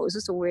kind of way. And it was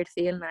just a weird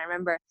feeling. And I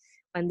remember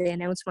when they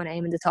announced my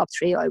name in the top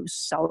 3, I was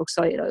so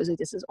excited. I was like,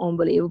 this is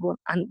unbelievable.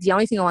 And the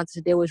only thing I wanted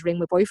to do was ring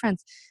my boyfriend,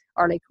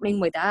 or like ring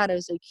my dad. I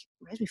was like,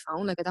 where's my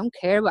phone? Like, I don't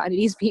care about any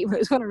of these people. I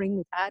just want to ring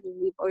my dad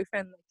and my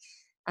boyfriend.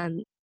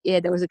 And yeah,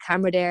 there was a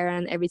camera there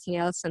and everything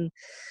else. And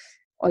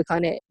I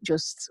kind of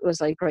just was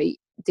like, right,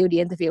 do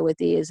the interview with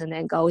these and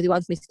then go. They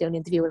wanted me to do an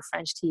interview with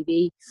French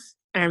TV.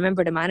 And I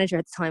remember the manager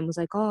at the time was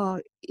like,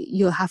 oh,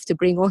 you'll have to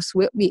bring us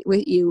with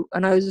you.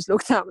 And I was just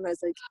looked at him and I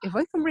was like, if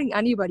I can bring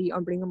anybody,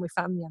 I'm bringing my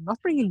family. I'm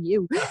not bringing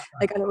you.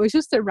 Like, and it was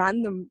just a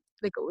random,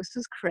 like, it was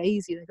just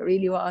crazy. Like, it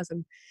really was.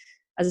 And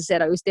as I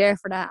said, I was there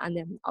for that. And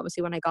then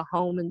obviously when I got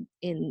home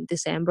in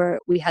December,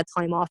 we had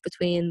time off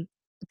between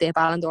the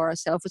Ballon d'Or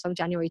itself was on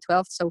January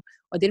 12th. So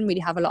I didn't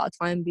really have a lot of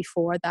time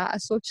before that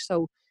as such.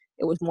 So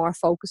it was more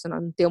focusing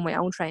on doing my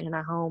own training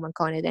at home and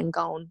kind of then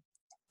going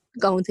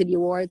to the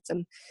awards.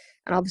 And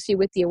obviously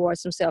with the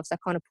awards themselves, that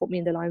kind of put me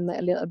in the limelight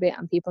a little bit,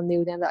 and people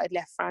knew then that I'd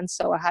left France.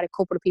 So I had a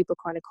couple of people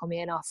kind of come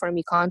in offering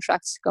me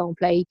contracts to go and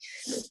play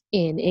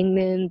in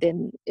England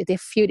and a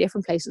few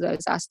different places. I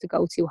was asked to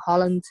go to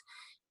Holland,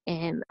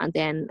 and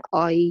then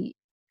I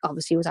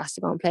obviously was asked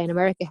to go and play in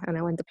America, and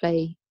I went to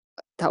play.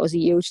 That was a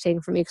huge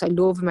thing for me because I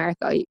love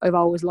America. I've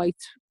always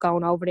liked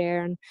going over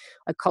there, and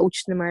I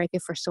coached in America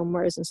for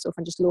summers and stuff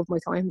and just loved my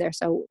time there.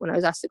 So when I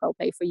was asked to go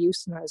play for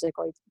Houston, I was like,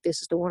 right,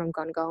 this is the one I'm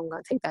going to go. I'm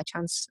going to take that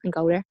chance and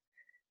go there.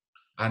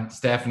 And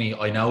Stephanie,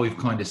 I know we've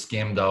kind of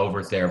skimmed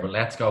over it there, but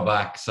let's go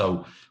back.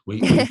 So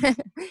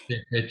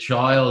the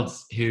child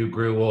who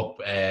grew up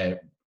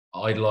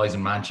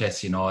idolising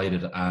Manchester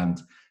United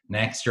and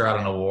next year at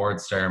an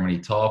awards ceremony.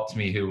 Talk to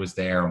me who was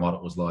there and what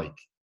it was like.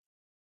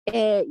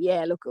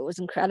 Yeah, look, it was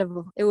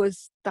incredible. It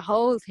was, the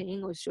whole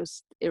thing was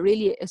just, it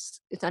really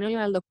is. It's only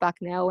when I look back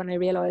now and I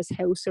realise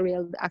how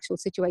surreal the actual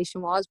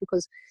situation was,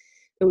 because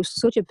there was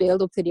such a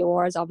build up to the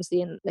awards,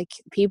 obviously, and like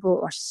people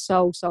were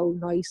so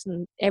nice,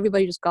 and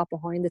everybody just got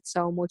behind it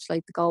so much.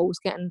 Like the goal was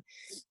getting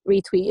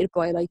retweeted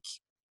by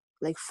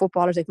like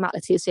footballers like Matt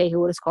Letizia, who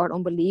would have scored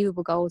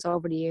unbelievable goals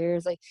over the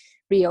years, like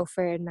Rio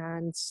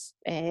Ferdinand,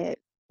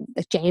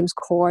 like James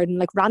Corden,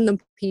 like random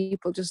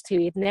people just who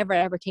you'd never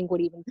ever think would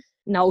even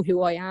know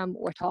who I am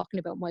or talking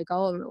about my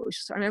goal. And it was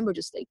just, I remember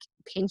just like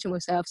pinching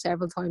myself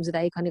several times a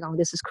day, kind of going,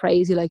 this is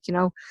crazy, like, you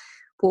know.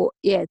 But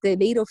yeah, the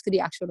lead up to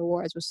the actual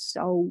awards was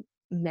so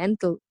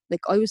mental. Like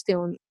I was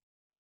doing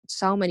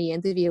so many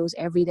interviews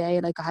every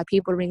day. Like I had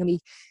people ringing me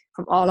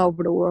from all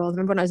over the world. I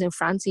remember when I was in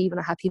France, even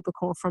I had people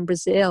coming from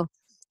Brazil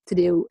to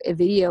do a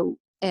video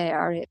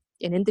or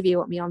an interview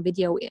with me on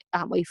video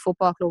at my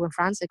football club in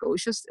France. Like it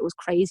was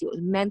crazy. It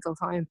was mental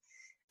time.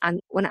 And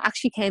when it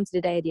actually came to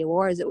the day of the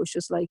awards, it was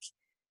just like,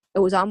 it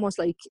was almost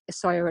like a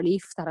sigh of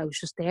relief that I was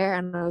just there,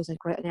 and I was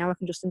like, right now I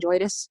can just enjoy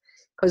this,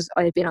 because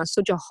I had been on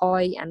such a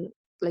high, and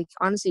like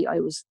honestly I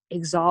was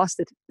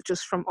exhausted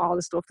just from all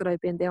the stuff that I've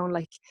been doing.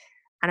 Like,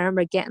 and I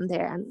remember getting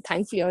there, and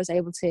thankfully I was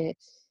able to,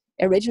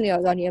 originally I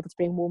was only able to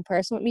bring one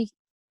person with me,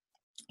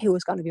 who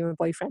was going to be my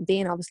boyfriend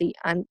Dean, obviously.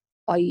 And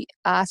I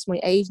asked my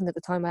agent at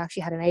the time, I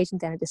actually had an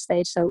agent then at this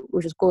stage, so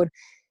which is good,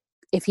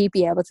 if he'd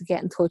be able to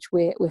get in touch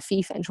with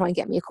FIFA and try and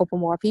get me a couple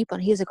more people.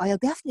 And he was like, oh, I'll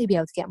definitely be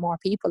able to get more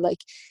people. Like,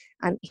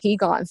 and he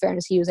got, in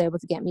fairness, he was able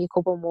to get me a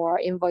couple more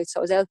invites. So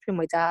I was able to bring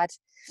my dad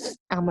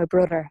and my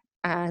brother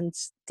and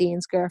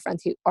Dean's girlfriend,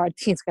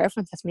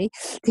 that's me,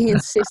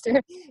 Dean's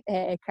sister,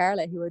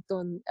 Carla, who had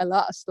done a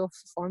lot of stuff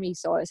for me.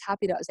 So I was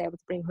happy that I was able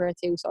to bring her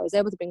too. So I was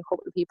able to bring a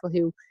couple of people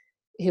who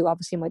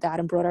obviously my dad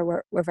and brother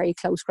were very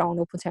close growing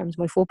up in terms of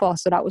my football.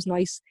 So that was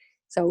nice.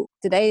 So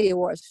the day of the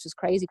awards was just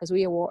crazy, because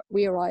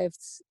we arrived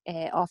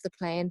off the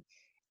plane,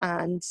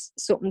 and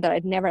something that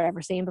I'd never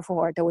ever seen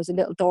before, there was a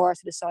little door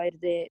to the side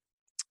of the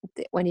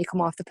when you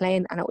come off the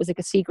plane, and it was like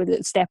a secret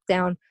little step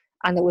down,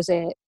 and there was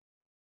a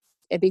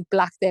big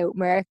blacked out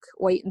Merc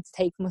waiting to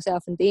take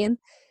myself and Dean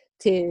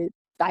to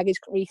baggage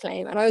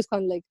reclaim. And I was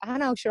kind of like, I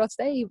know, sure, I'll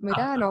stay with my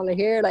dad and all I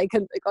hear, like,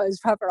 and like I was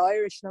proper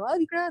Irish, and I'll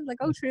be grand, like,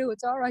 oh true,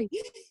 it's all right.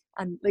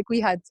 And like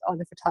we had all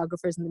the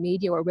photographers and the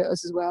media were with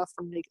us as well,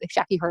 from like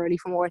Shaki Hurley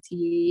from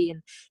RTE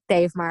and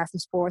Dave Marr from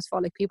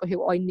Sportsfall, like people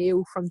who I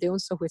knew from doing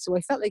stuff with. So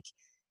I felt like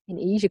in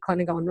Asia kind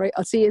of going, right,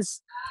 I'll see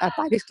us at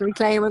baggage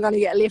reclaim, I'm going to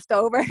get a lift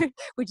over,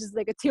 which is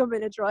like a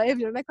 2-minute drive,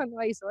 you know, that kind of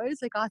way. So I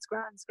was like, oh, it's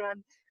grand, it's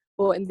grand.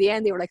 But in the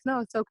end, they were like,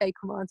 no, it's okay,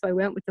 come on. So I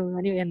went with them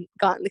anyway and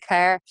got in the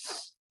car,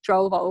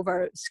 drove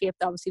over,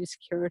 skipped obviously the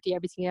security,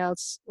 everything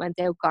else, went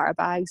out, got our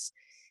bags.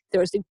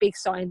 There was like big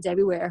signs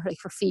everywhere, like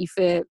for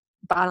FIFA,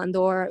 Ballon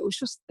d'Or.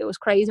 It was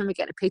crazy. And we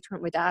get a picture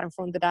with my dad in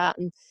front of that.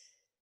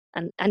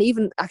 And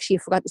even actually, I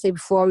forgot to say,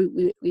 before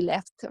we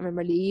left, I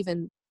remember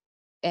leaving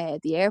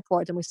the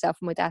airport, and myself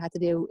and my dad had to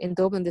do, in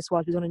Dublin this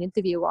was, we done an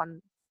interview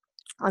on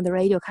the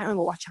radio. I can't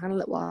remember what channel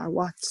it was or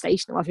what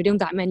station it was. We're doing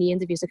that many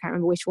interviews, I can't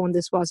remember which one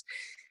this was.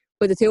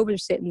 But the two of us were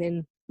sitting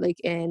in like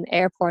an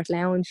airport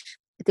lounge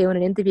doing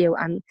an interview,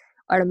 and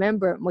I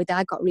remember my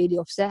dad got really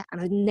upset, and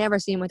I'd never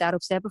seen my dad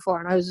upset before,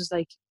 and I was just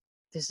like,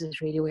 this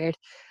is really weird.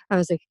 I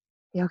was like,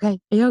 are you okay?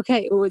 Are you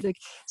okay? It was like,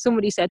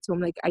 somebody said to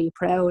him, like, are you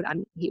proud?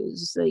 And he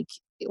was like,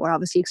 we're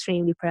obviously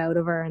extremely proud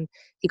of her. And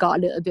he got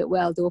a little bit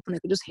welled up, and I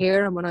could just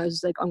hear him, and I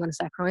was like, I'm going to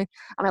start crying.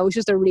 And it was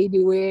just a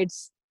really weird,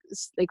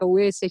 like a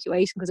weird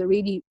situation, because it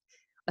really,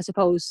 I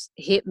suppose,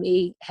 hit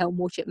me how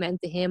much it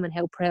meant to him and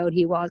how proud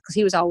he was, because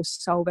he was always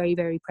so very,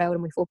 very proud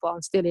of my football,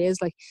 and still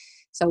is. Like,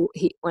 so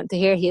he went to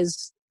hear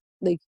his,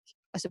 like,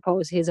 I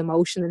suppose his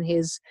emotion and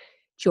his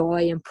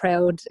joy and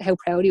how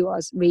proud he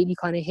was, really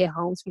kind of hit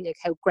home to me, like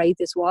how great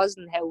this was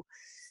and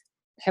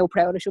how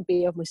proud I should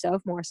be of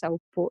myself more so.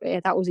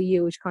 But that was a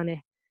huge kind of,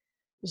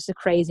 just a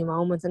crazy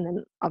moment. And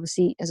then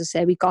obviously, as I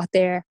said, we got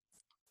there,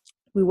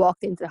 we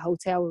walked into the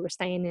hotel, we were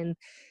staying in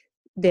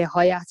the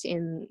Hyatt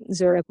in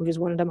Zurich, which is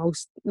one of the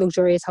most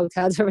luxurious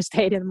hotels I've ever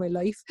stayed in my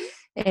life.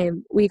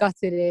 We got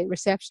to the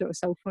reception. It was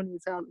so funny.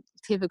 It's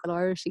typical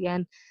Irish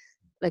again.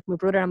 Like my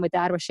brother and my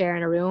dad were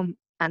sharing a room,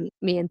 and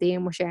me and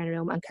Dean were sharing a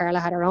room, and Carla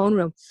had her own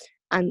room.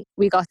 And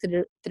we got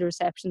to the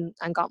reception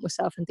and got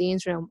myself in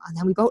Dean's room, and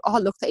then we both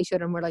all looked at each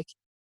other and were like,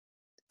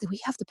 do we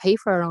have to pay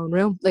for our own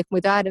room? Like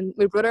my dad and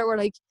my brother were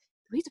like,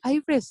 do we have to pay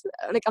for this?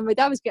 Like, and my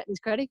dad was getting his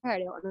credit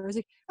card out, and I was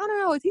like,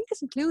 no, I think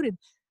it's included.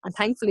 And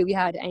thankfully we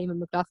had Eamon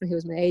McLaughlin, who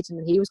was my agent,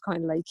 and he was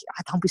kind of like,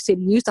 I don't be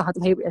sitting used to have to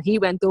pay for it. He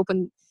went up,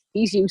 and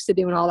he's used to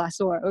doing all that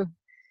sort of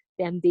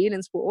them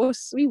dealings. But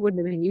us, we wouldn't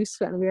have been used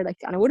to it, and we were like,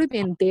 and I would have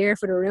been there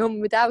for the room.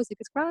 My dad was like,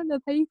 it's grand,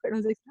 I'll pay for it. And I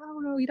was like,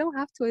 no, you don't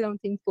have to, I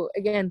don't think. But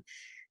again,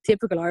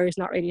 typical Irish,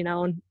 not really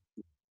knowing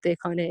the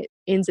kind of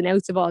ins and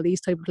outs of all these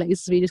type of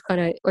places. We just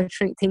kind of were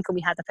thinking we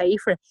had to pay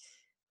for it.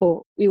 But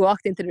we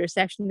walked into the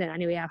reception then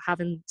anyway,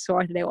 having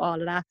sorted out all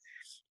of that.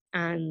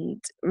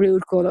 And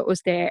Ruth Hullett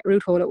was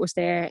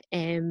there.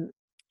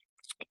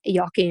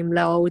 Joachim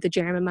Low, the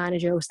German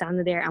manager, was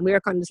standing there, and we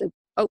were kind of just like,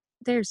 oh,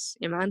 there's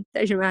your man,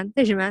 there's your man,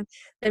 there's your man.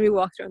 Then we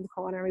walked around the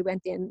corner, we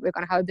went in, we are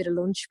going to have a bit of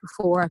lunch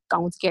before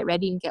going to get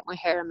ready and get my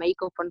hair and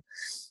makeup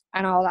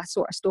and all that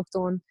sort of stuff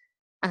done.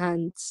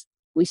 And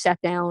we sat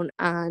down,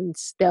 and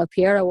Del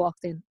Piero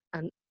walked in,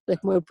 and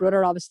like my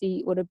brother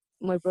obviously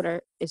my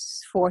brother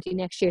is 40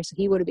 next year, so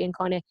he would have been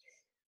kind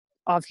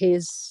of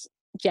his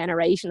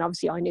generation.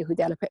 Obviously I knew who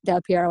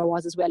Del Piero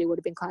was as well. He would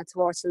have been kind of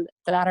towards the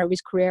latter of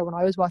his career when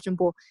I was watching,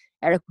 but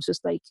Eric was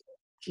just like,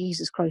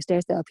 Jesus Christ,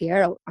 there's Del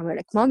Piero. And we're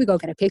like, come on, we go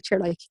get a picture.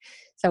 Like,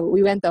 so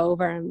we went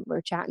over and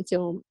we're chatting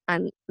to him,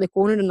 and like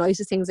one of the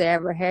nicest things I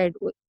ever heard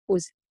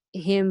was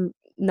him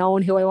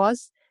knowing who I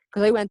was,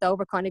 because I went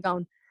over kind of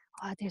going,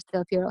 oh, there's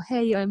Del Piero.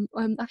 Hey, I'm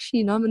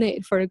actually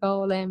nominated for a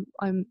goal.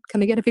 Can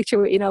I get a picture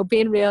with,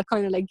 being real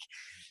kind of like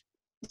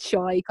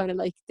shy, kind of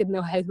like didn't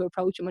know how to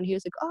approach him. And he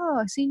was like, oh,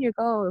 I've seen your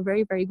goal, a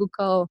very, very good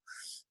goal.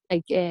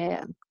 Like,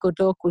 good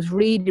luck. Was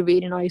really,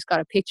 really nice. Got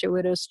a picture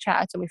with us,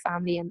 chatted to my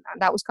family, and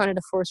that was kind of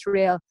the first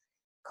real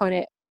kind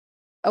of,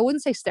 I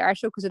wouldn't say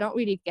starstruck, because I don't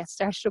really get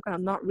starstruck, and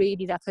I'm not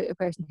really that type of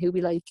person who'd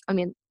be like, I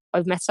mean,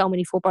 I've met so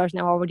many footballers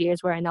now over the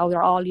years where I know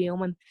they're all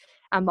human,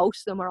 and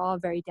most of them are all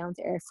very down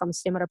to earth from a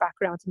similar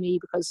background to me,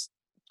 because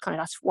kind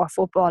of that's what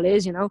football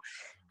is,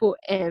 But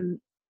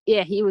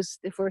yeah, he was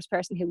the first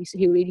person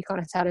who really kind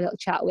of had a little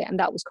chat with, and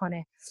that was kind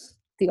of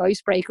the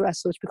icebreaker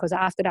as such, because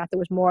after that there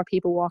was more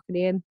people walking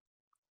in.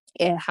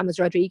 James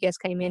Rodriguez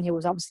came in, who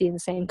was obviously in the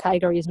same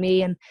category as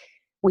me, and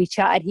we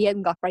chatted. He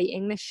hadn't got great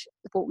English,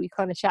 but we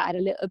kind of chatted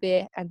a little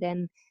bit. And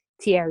then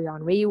Thierry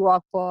Henry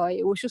walked by.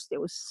 It was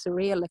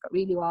surreal, like it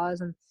really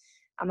was. And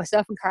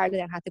myself and Carla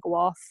then had to go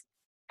off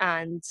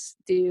and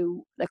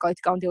I had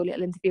to go and do a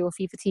little interview with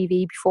FIFA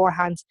TV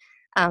beforehand.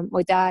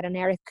 My dad and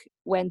Eric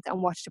went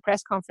and watched the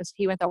press conference.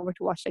 He went over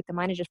to watch like the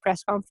manager's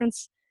press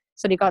conference,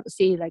 so they got to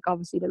see like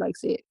obviously the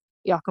likes of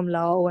Joachim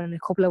Low and a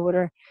couple of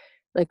other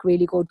like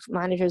really good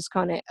managers.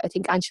 Kind of, I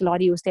think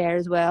Ancelotti was there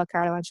as well,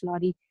 Carlo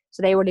Ancelotti.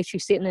 So they were literally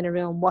sitting in a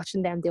room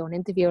watching them do an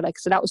interview. Like,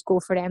 so that was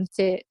good for them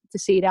to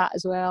see that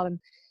as well. And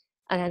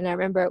then I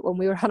remember when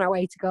we were on our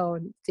way to go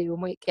and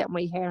get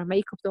my hair and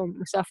makeup done,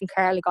 myself and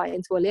Carla got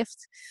into a lift,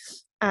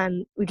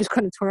 and we just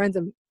kind of turned,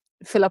 and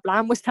Philip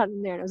Lam was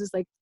standing there, and I was just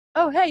like,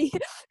 oh, hey.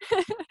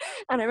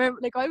 And I remember,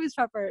 like, I was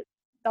proper,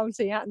 don't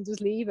say that and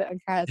just leave it.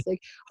 And Carla's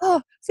like,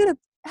 oh, Philip,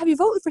 have you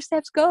voted for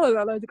Steph's goal? And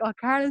I was like, oh,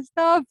 Carla,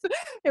 stop.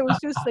 It was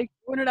just like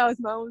one of those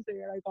moments where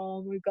you're like,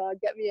 oh my God,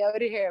 get me out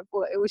of here.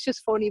 But it was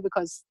just funny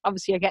because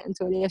obviously you're getting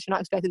to a list, you're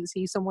not expecting to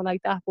see someone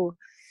like that. But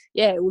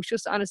yeah, it was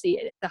just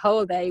honestly, the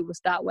whole day was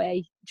that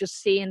way,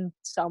 just seeing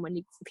so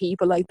many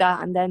people like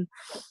that. And then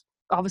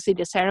obviously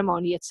the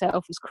ceremony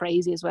itself was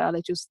crazy as well.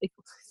 It just, like,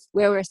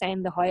 where we were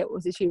staying, the Hyatt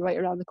was literally right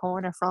around the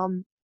corner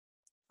from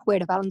where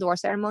the Ballon d'Or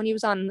ceremony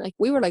was on. Like,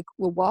 we were like,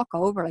 we'll walk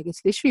over, like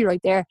it's literally right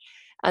there.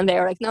 And they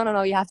were like,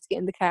 no, you have to get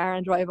in the car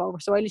and drive over.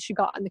 So I literally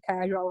got in the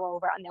car, drove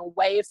over, and then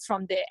waved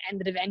from the end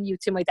of the venue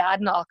to my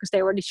dad and all, because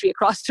they were literally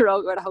across the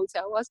road where the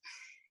hotel was,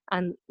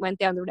 and went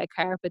down the red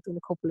carpet, done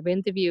a couple of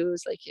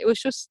interviews. Like, it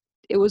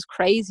was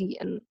crazy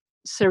and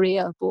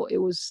surreal, but it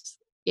was,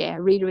 yeah,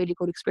 really, really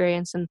good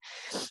experience. And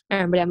I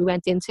remember then we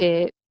went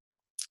into,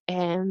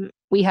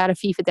 we had a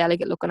FIFA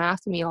delegate looking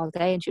after me all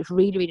day, and she was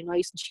really, really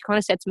nice. And she kind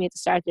of said to me at the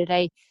start of the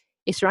day,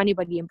 is there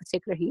anybody in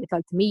particular who you'd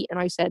like to meet? And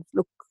I said,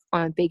 look,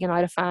 I'm a big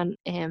United fan.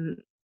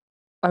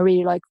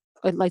 I'd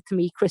like to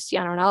meet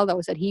Cristiano Ronaldo.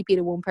 I said he'd be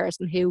the one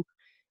person who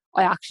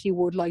I actually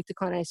would like to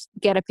kind of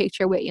get a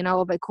picture with, if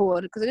I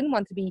could, because I didn't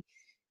want to be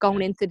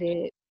going into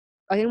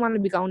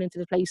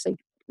the place like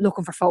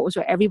looking for photos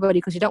with everybody,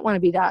 because you don't want to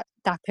be that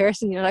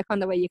person, like on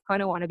the way. You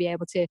kind of want to be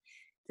able to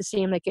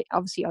seem like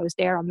obviously I was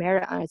there on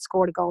merit and I'd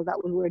scored a goal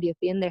that was worthy of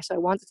being there. So I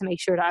wanted to make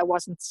sure that I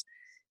wasn't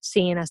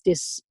seen as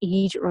this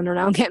Egypt running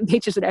around getting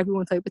pictures with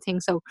everyone type of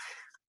thing. So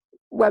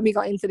when we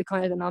got into the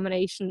kind of the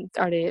nomination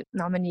or the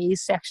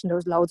nominees section, there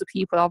was loads of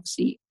people.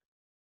 Obviously,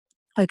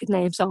 I could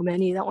name so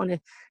many. I don't want to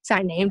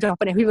start name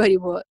dropping everybody,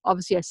 but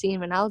obviously I seen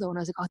Ronaldo and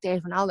I was like, oh,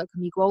 there's Ronaldo.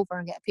 Can you go over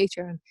and get a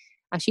picture?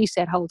 And she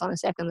said, hold on a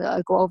second,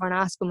 I'll go over and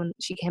ask him. And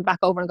she came back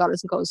over and got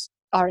us and goes,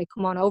 all right,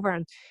 come on over.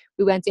 And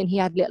we went in. He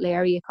had a little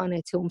area kind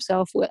of to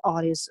himself with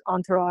all his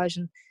entourage.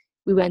 And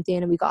we went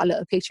in and we got a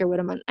little picture with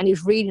him. And he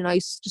was really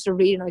nice, just a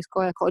really nice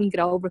guy. I couldn't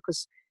get over,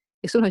 because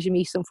sometimes you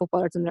meet some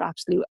footballers and they're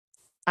absolute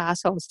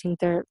assholes, think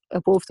they're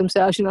above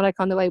themselves, that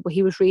kind of way. But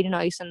he was really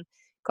nice and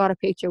got a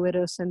picture with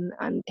us. And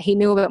he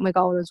knew about my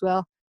goal as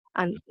well.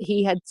 And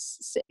he had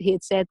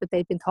said that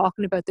they'd been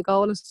talking about the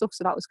goal and stuff,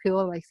 so that was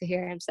cool, like, to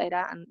hear him say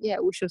that. And yeah,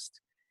 it was just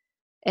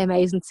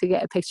amazing to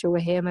get a picture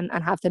with him and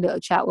have the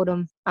little chat with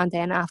him. And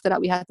then after that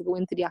we had to go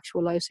into the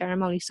actual live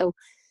ceremony. So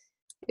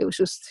it was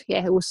just,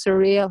 yeah, it was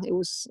surreal. It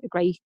was a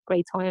great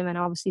time, and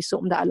obviously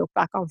something that I look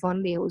back on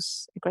fondly. It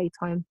was a great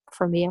time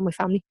for me and my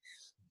family.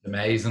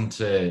 Amazing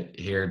to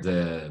hear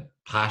the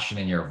passion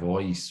in your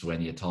voice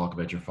when you talk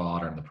about your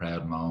father and the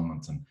proud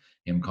moments and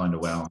him kind of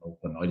wound up.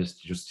 And I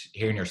just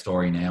hearing your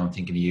story now and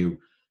thinking of you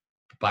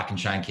back in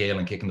Shankill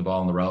and kicking the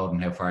ball on the road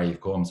and how far you've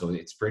come. So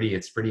it's pretty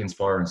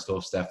inspiring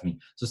stuff, Stephanie.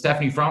 So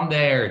Stephanie, from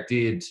there,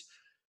 did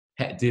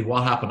Did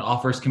what happened?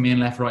 Offers come in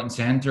left, right, and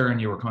center, and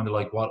you were kind of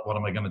like, what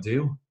am I going to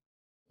do?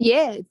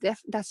 Yeah,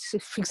 that's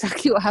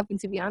exactly what happened.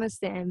 To be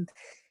honest,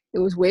 it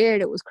was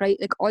weird. It was crazy.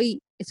 Like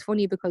it's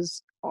funny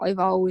because I've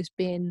always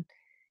been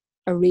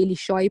a really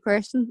shy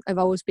person. I've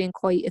always been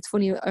quite. It's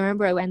funny. I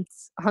remember I went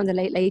on the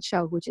Late Late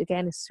Show, which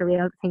again is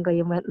surreal to think I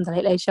even went on the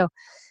Late Late Show.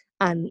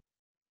 And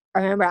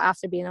I remember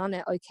after being on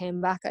it, I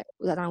came back. I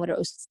don't know whether it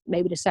was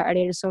maybe the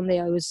Saturday or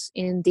Sunday. I was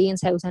in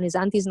Dean's house and his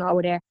aunties and all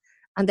were there,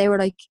 and they were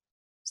like,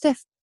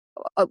 "Steph,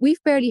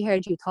 we've barely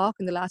heard you talk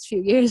in the last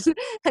few years,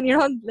 and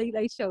you're on Late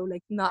Late Show,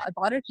 like not a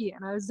bother to you."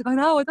 And I was like,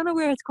 "I don't know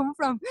where it's come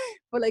from,"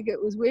 but like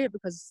it was weird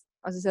because,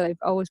 as I said, I've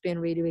always been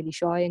really, really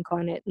shy and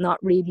kind of not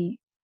really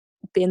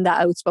been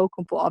that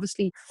outspoken. But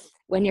obviously,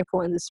 when you're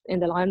put in this in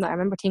the limelight, I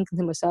remember thinking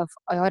to myself,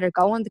 I either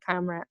go on the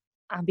camera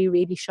and be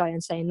really shy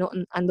and say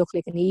nothing and look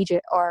like an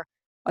idiot, or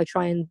I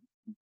try and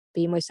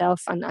be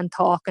myself and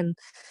talk and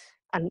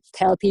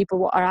tell people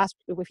what, or ask,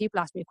 when people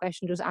ask me a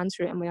question, just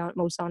answer it in my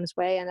most honest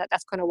way. And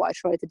that's kind of what I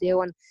try to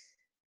do. And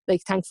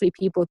like, thankfully,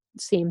 people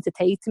seem to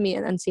take to me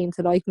and seem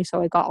to like me.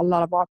 So I got a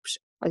lot of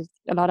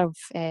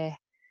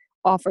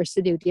offers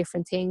to do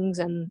different things.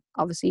 And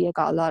obviously,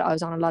 I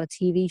was on a lot of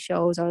TV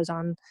shows. I was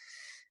on,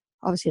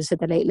 obviously, I said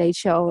the Late Late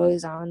Show. I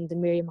was on the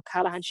Miriam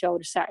McCallaghan Show,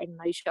 the Saturday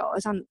Night Show. I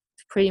was on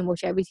pretty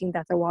much everything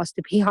that there was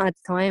to be on at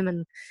the time.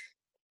 And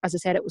as I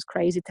said, it was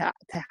crazy to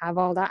have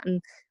all that.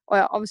 And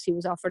I obviously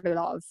was offered a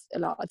lot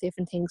of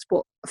different things.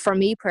 But for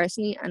me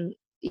personally, and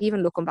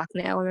even looking back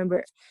now, I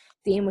remember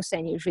Dean was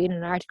saying, he was reading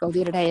an article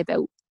the other day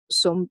about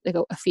some, like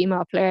a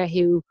female player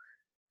who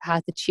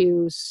had to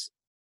choose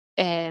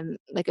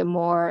like a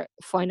more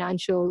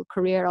financial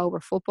career over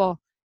football.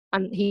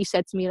 And he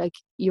said to me, like,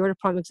 "You're the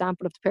prime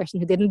example of the person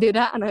who didn't do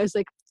that." And I was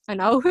like, I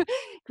know,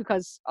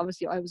 because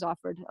obviously I was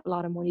offered a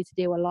lot of money to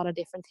do a lot of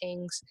different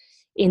things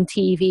in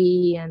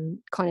TV and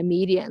kind of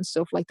media and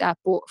stuff like that.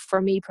 But for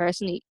me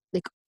personally,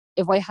 like,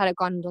 if I had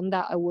gone and done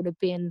that, I've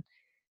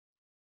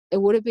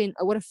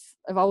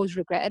always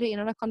regretted it, you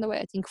know, that kind of way.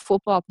 I think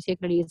football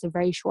particularly is a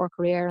very short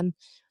career. And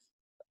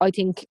I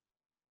think,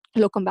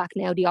 looking back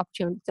now, the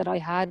opportunity that I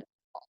had,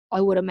 I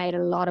would have made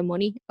a lot of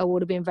money. I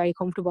would have been very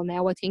comfortable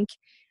now, I think.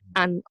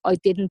 And I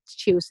didn't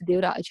choose to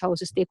do that. I chose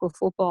to stick with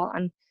football.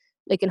 And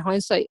like, in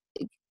hindsight,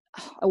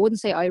 I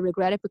wouldn't say I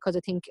regret it, because I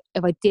think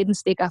if I didn't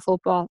stick at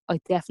football, I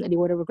definitely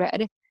would have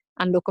regretted it.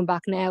 And looking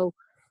back now,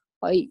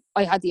 I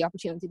had the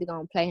opportunity to go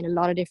and play in a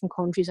lot of different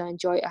countries. I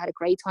had a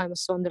great time at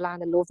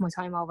Sunderland. I loved my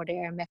time over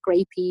there. I met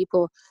great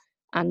people.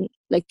 And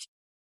like,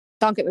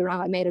 don't get me wrong,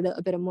 I made a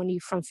little bit of money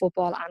from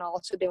football and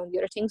also doing the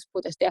other things.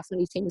 But there's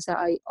definitely things that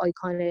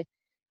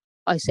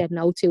I said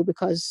no to,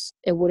 because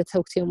it would have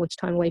took too much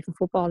time away from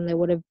football, and I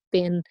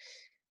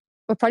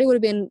probably would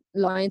have been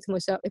lying to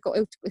myself. Like,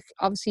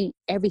 obviously,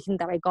 everything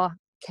that I got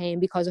came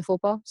because of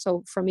football.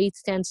 So for me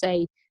to then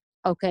say,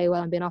 okay,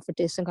 well, I'm being offered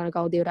this, I'm going to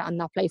go do that and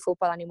not play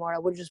football anymore, I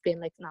would have just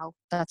been like, no,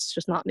 that's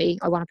just not me.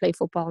 I want to play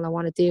football, and I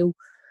want to do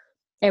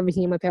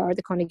everything in my power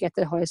to kind of get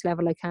to the highest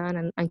level I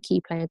can, and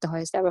keep playing at the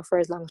highest level for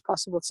as long as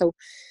possible. So,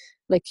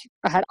 like,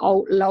 I had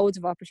loads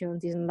of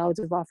opportunities and loads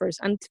of offers.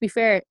 And to be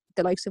fair,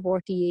 the likes of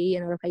RTE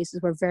and other places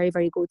were very,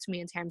 very good to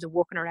me in terms of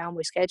working around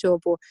my schedule.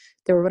 But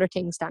there were other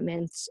things that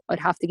meant I'd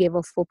have to give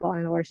up football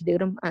in order to do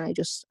them. And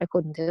I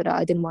couldn't do that.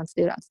 I didn't want to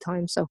do that at the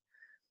time. So.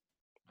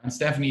 And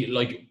Stephanie,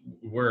 like,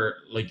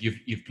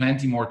 you've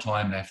plenty more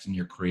time left in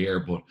your career,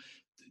 but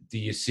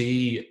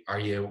are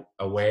you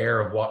aware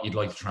of what you'd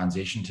like to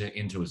transition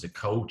into? Is it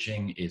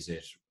coaching? Is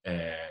it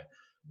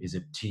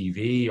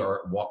TV,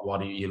 or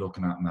what are you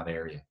looking at in that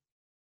area?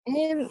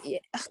 Yeah,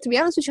 to be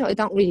honest with you, I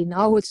don't really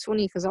know. It's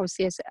funny because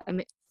obviously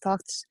I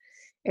talked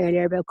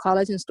earlier about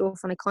college and stuff,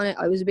 and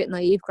I was a bit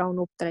naive growing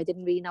up that I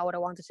didn't really know what I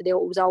wanted to do.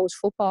 It was always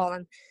football.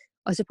 And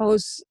I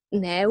suppose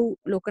now,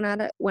 looking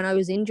at it, when I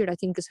was injured, I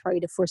think it's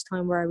probably the first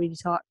time where I really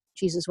thought,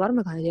 Jesus, what am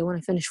I going to do when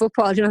I finish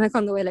football? You know, like,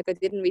 on the way, like, I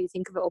didn't really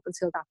think of it up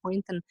until that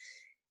point.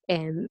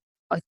 And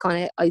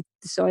I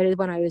decided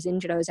when I was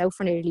injured, I was out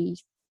for nearly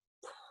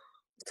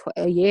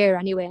a year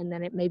anyway, and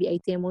then maybe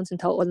 18 months in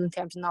total in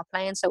terms of not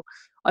playing. So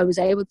I was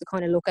able to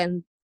kind of look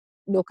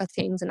at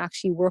things and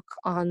actually work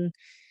on,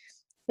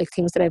 like,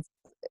 things that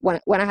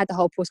when I had the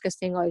whole Puskas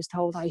thing, I was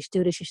told, I should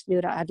do this, you should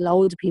do that. I had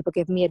loads of people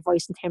giving me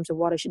advice in terms of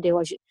what I should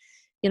do.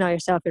 You know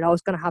yourself, you're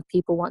always going to have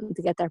people wanting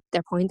to get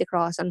their point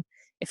across. And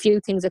a few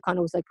things that kind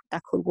of was like,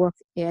 that could work,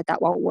 yeah,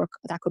 that won't work,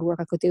 that could work,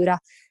 I could do that.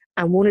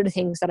 And one of the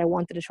things that I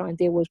wanted to try and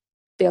do was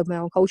build my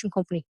own coaching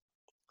company.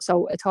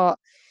 So I thought,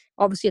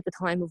 obviously, at the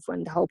time of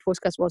when the whole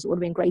podcast was, it would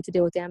have been great to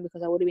do it then,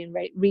 because I would have been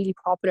really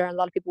popular and a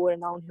lot of people would have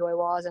known who I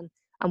was and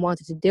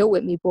wanted to deal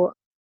with me. But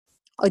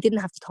I didn't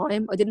have the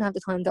time. I didn't have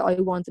the time that I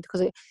wanted,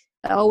 because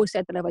I always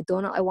said that if I'd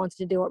done it, I wanted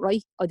to do it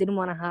right. I didn't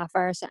want to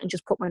half-arse it and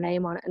just put my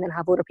name on it and then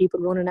have other people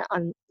running it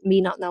and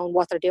me not knowing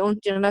what they're doing.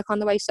 Do you know, that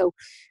kind of way? So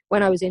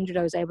when I was injured,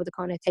 I was able to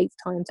kind of take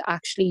the time to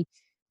actually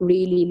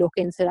really look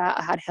into that.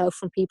 I had help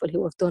from people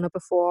who have done it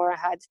before. I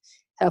had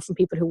help from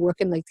people who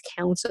work in, like, the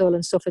council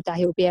and stuff like that,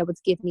 who would be able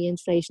to give me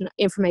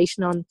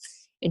information on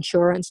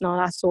insurance and all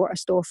that sort of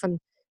stuff. And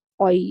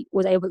I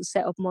was able to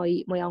set up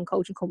my own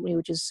coaching company,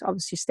 which is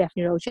obviously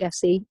Stephanie Roach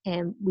FC,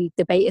 and we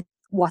debated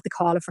what to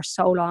call it for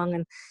so long.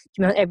 And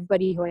you know,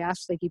 everybody who I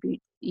asked, like,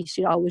 you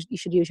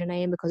should use your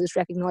name because it's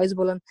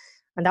recognizable.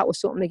 And that was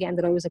something again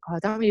that I was like, oh, I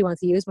don't really want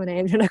to use my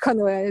name. You know, kind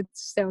of way, it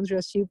sounds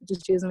real stupid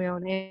just using my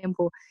own name.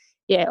 But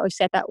yeah, I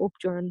set that up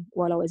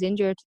while I was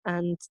injured,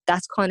 and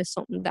that's kind of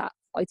something that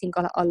I think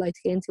I'd like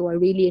to get into. I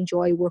really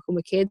enjoy working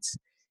with kids,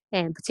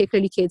 and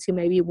particularly kids who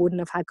maybe wouldn't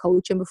have had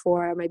coaching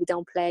before, or maybe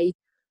don't play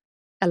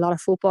a lot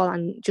of football.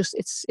 And just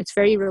it's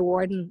very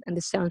rewarding. And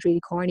this sounds really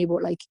corny,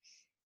 but like,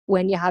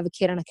 when you have a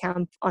kid on a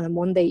camp on a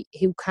Monday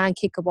who can't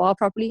kick a ball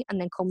properly,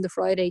 and then come the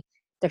Friday,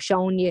 they're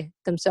showing you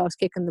themselves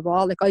kicking the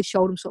ball. Like, I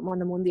showed them something on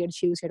the Monday or the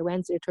Tuesday or the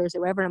Wednesday or Thursday,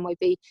 wherever it might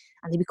be,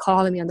 and they'd be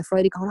calling me on the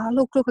Friday going, oh,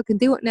 look, I can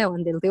do it now.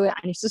 And they'll do it.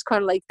 And it's just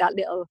kind of like that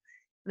little,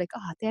 like,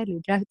 oh,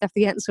 deadly, they're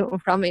definitely getting something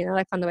from me, you know,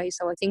 like, on the way.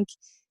 So I think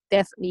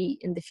definitely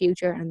in the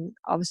future, and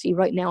obviously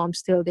right now I'm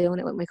still doing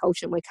it with my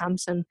coaching at my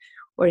camps, and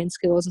we're in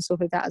schools and stuff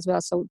like that as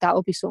well. So that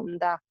will be something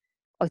that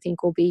I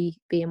think will be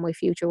in my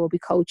future, will be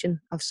coaching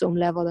of some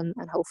level, and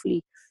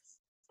hopefully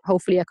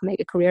I can make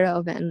a career out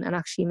of it, and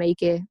actually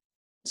make it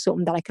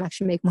something that I can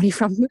actually make money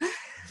from.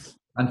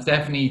 And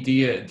Stephanie, do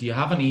you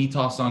have an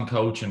ethos on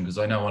coaching? Because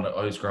I know when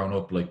I was growing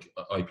up, like,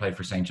 I played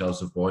for St.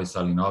 Joseph Boys,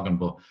 Sallynoggin,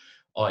 but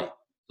I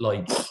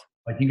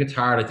think it's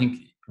hard. I think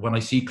when I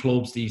see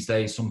clubs these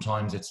days,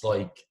 sometimes it's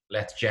like,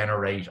 let's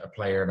generate a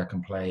player that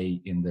can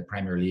play in the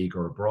Premier League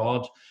or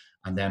abroad.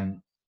 And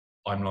then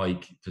I'm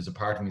like, there's a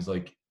part of me is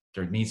like,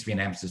 there needs to be an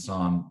emphasis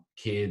on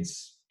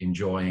kids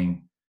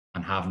enjoying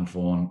and having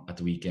fun at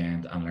the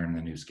weekend and learning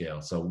a new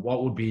skill. So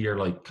what would be your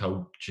like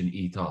coaching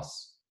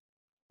ethos?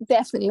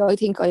 Definitely, I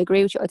think I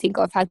agree with you. I think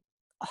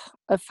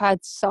I've had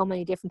so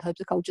many different types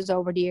of coaches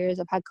over the years.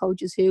 I've had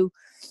coaches who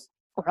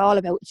are all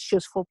about, it's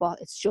just football.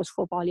 It's just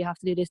football. You have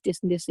to do this, this,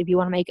 and this. If you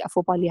want to make it a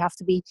football, you have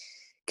to be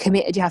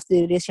committed. You have to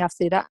do this, you have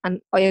to do that. And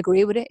I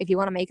agree with it. If you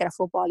want to make it a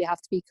football, you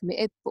have to be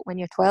committed. But when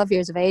you're 12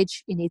 years of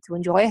age, you need to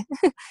enjoy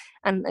it.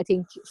 And I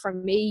think for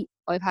me,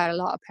 I've had a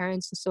lot of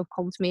parents and stuff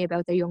come to me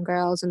about their young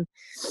girls and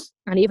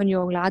even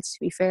young lads, to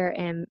be fair,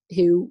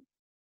 who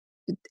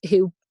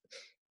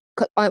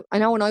I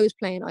know when I was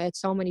playing, I had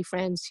so many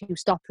friends who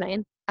stopped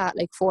playing at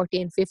like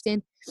 14,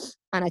 15.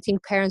 And I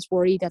think parents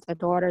worry that their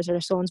daughters or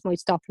their sons might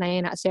stop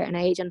playing at a certain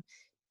age. And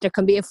there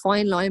can be a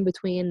fine line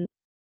between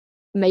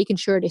making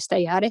sure they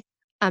stay at it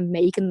and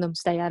making them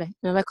stay at it.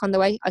 You know, that kind of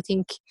way. I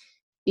think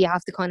you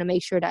have to kind of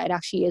make sure that it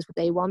actually is what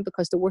they want,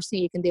 because the worst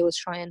thing you can do is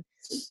try and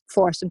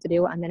force them to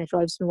do it, and then it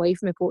drives them away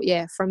from it. But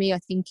yeah, for me, I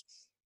think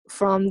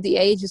from the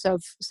ages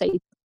of, say,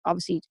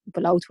 obviously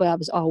below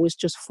 12 is always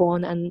just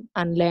fun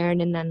and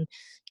learning and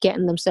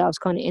getting themselves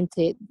kind of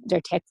into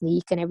their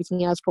technique and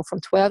everything else. But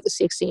from 12 to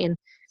 16,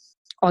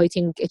 I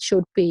think it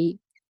should be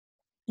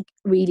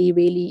really,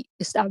 really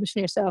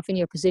establishing yourself in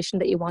your position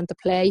that you want to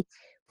play,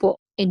 but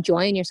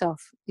enjoying yourself,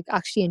 like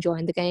actually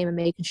enjoying the game and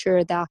making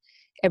sure that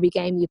every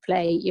game you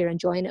play, you're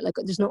enjoying it. Like,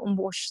 there's nothing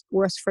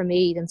worse for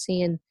me than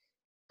seeing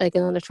like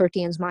an under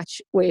 13s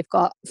match where you've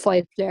got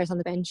 5 players on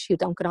the bench who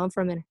don't get on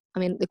for a minute. I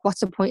mean, like, what's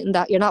the point in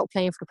that? You're not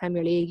playing for the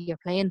Premier League, you're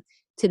playing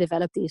to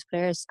develop these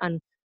players, and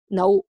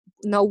no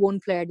one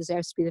player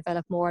deserves to be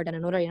developed more than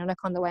another, you know, that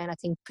kind of way. And I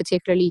think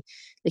particularly,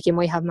 like, you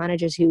might have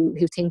managers who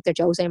think they're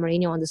Jose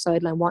Mourinho on the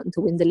sideline wanting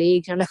to win the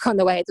league, you know, that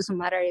kind of way. It doesn't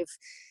matter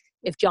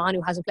if John,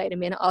 who hasn't played a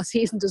minute all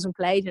season, doesn't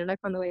play, you know,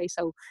 that kind of way.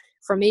 So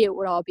for me, it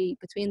would all be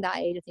between that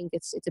age. I think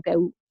it's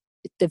about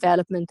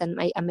development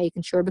and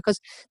making sure, because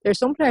there's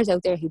some players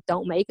out there who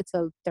don't make it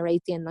till they're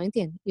 18,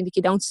 19.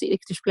 You don't see,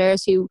 like, there's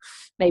players who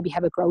maybe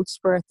have a growth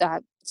spurt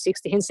at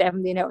 16,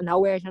 17 out of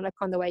nowhere, and that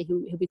kind of way,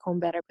 who become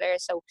better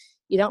players. So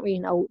you don't really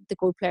know the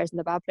good players and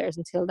the bad players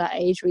until that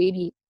age,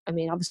 really. I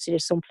mean, obviously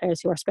there's some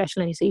players who are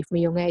special and you see from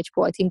a young age,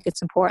 but I think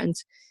it's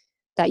important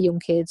that young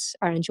kids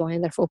are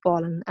enjoying their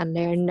football and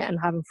learning it and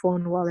having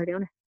fun while they're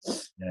doing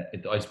it.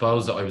 Yeah, I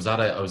suppose I was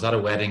at a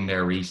wedding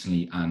there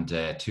recently, and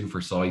 2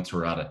 Forsyths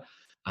were at it.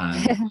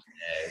 And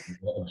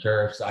I'm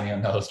sure if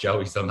anyone knows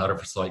Joey's still not a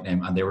Forsyth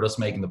name, and they were just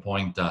making the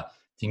point that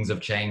things have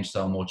changed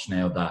so much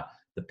now that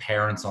the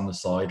parents on the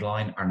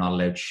sideline are not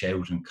allowed to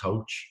shout and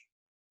coach,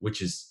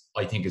 which is,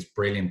 I think, is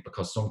brilliant,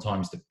 because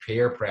sometimes the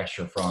peer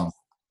pressure from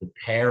the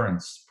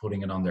parents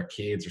putting it on their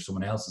kids or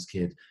someone else's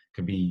kid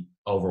can be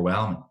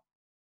overwhelming.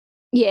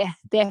 Yeah,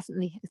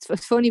 definitely. It's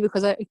funny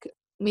because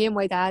me and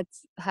my dad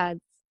had,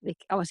 like,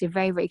 obviously a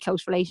very, very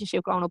close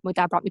relationship growing up. My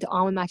dad brought me to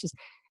all my matches,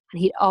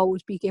 and he'd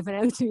always be giving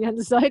out to me on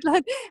the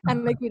sideline.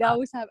 And like, we'd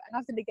always have,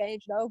 after the game,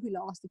 you know, if we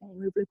lost the game,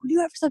 we'd be like, will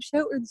you ever stop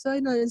shouting on the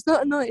sideline? It's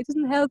not annoying, it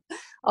doesn't help,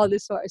 all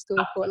this sort of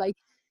stuff. But like,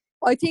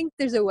 I think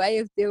there's a way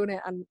of doing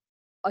it, and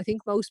I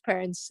think most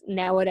parents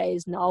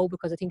nowadays know,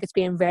 because I think it's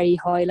being very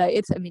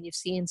highlighted. I mean, you've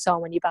seen so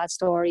many bad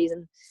stories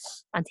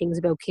and things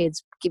about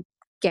kids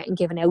getting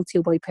given out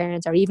to by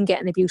parents, or even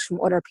getting abuse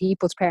from other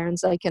people's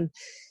parents. Like, and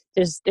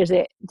there's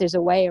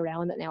a way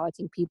around it now. I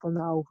think people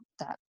know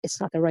that it's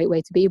not the right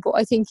way to be. But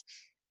I think,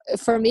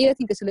 for me, I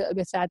think it's a little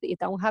bit sad that you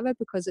don't have it,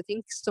 because I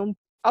think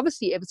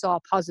obviously if it's all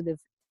positive,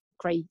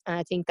 great, and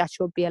I think that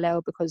should be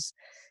allowed, because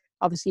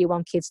obviously you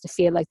want kids to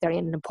feel like they're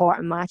in an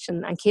important match,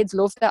 and kids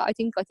love that. I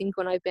think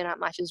when I've been at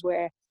matches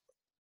where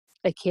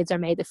like kids are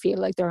made to feel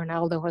like they're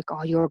Ronaldo, like,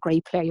 oh, you're a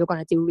great player, you're going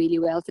to do really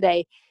well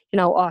today,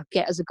 or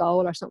get us a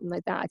goal or something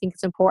like that. I think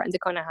it's important to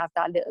kind of have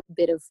that little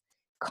bit of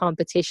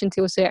competition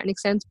to a certain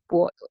extent,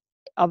 but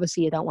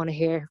obviously you don't want to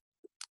hear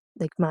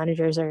like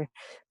managers or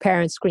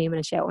parents screaming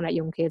and shouting at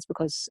young kids,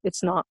 because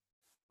it's not,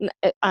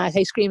 I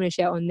say screaming and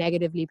shouting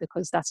negatively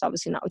because that's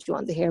obviously not what you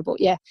want to hear. But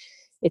yeah,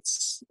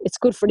 it's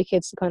good for the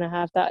kids to kind of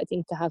have that. I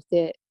think to have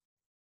the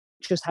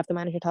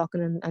manager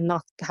talking and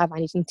not have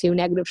anything too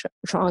negative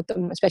thrown at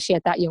them, especially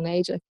at that young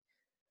age. Like.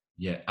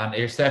 Yeah, and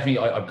here, Stephanie,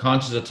 I'm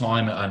conscious of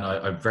time, and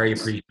I'm very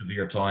appreciative of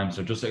your time.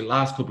 So just a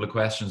last couple of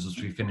questions as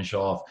we finish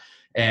off.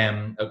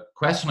 A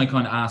question I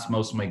kind of ask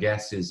most of my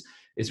guests is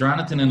there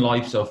anything in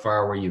life so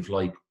far where you've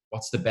like,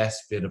 what's the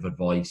best bit of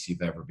advice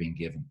you've ever been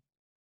given?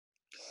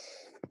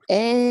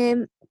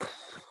 Um,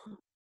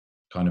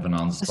 Kind of an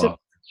on-the-spot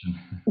question.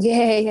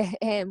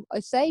 Yeah.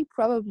 I'd say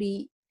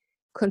probably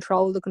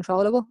control the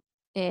controllable.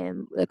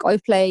 Like I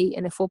play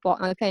in a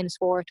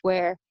sport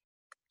where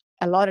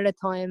a lot of the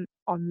time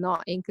I'm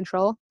not in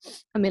control.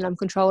 I mean, I'm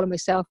controlling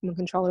myself. I'm in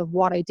control of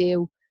what I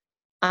do,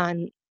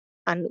 and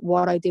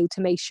what I do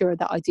to make sure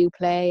that I do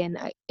play. And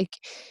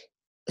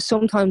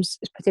sometimes,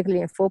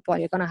 particularly in football,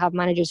 you're going to have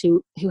managers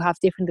who have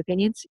different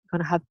opinions. You're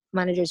going to have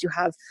managers who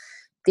have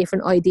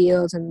different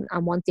ideals and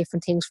want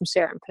different things from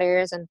certain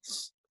players. And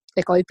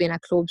like I've been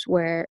at clubs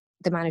where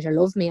the manager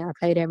loved me and I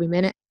played every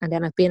minute, and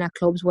then I've been at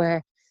clubs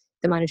where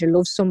the manager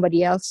loves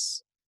somebody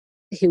else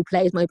who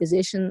plays my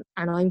position,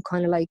 and I'm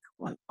kind of like,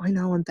 well, I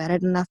know I'm better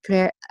than that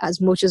player,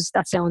 as much as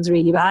that sounds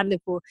really bad.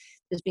 Like, but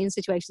there's been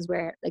situations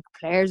where like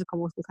players have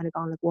come up and kind of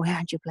gone like, why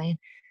aren't you playing?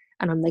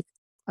 And I'm like,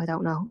 I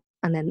don't know.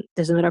 And then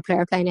there's another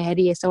player playing ahead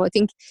of you. So I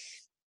think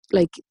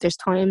like there's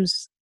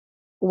times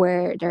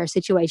where there are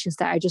situations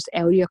that are just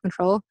out of your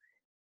control,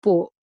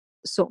 but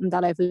something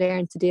that I've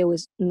learned to do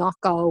is not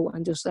go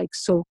and just like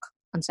sulk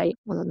and say,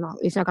 well, no,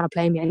 he's not going to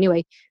play me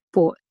anyway,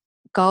 but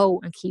go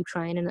and keep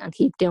training and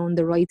keep doing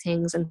the right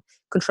things and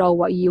control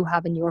what you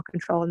have in your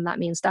control. And that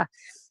means that,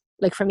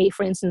 like for me,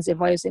 for instance,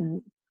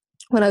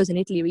 when I was in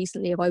Italy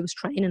recently, if I was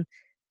training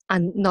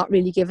and not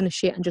really giving a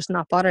shit and just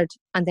not bothered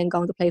and then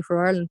going to play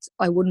for Ireland,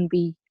 I wouldn't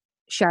be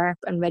sharp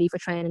and ready for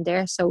training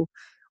there. So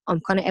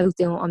I'm kind of out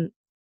there,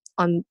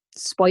 I'm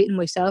spiting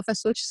myself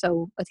as such.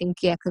 So I think,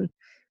 yeah,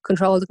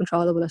 control the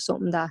controllable is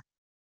something that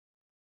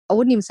I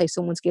wouldn't even say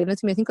someone's given it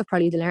to me. I think I've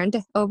probably learned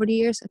it over the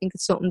years. I think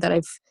it's something that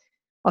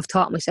I've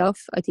taught myself.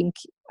 I think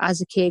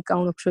as a kid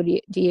going up through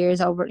the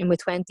years over in my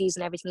 20s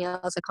and everything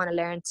else, I kind of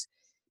learned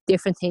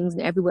different things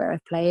and everywhere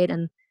I've played.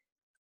 And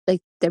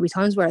like there'll be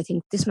times where I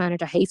think this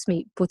manager hates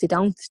me, but they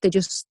don't. They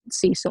just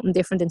see something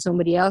different in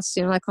somebody else,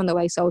 that kind of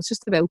way. So it's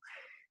just about,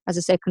 as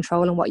I said,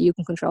 controlling what you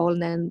can control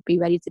and then be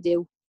ready to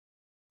do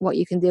what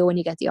you can do when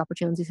you get the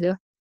opportunity to do.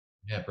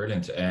 Yeah,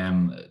 brilliant.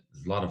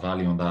 There's a lot of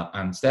value on that.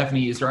 And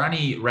Stephanie, is there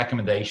any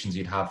recommendations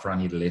you'd have for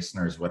any of the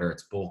listeners, whether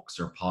it's books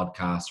or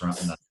podcasts or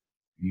anything that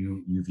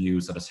you've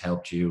used that has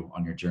helped you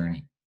on your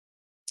journey?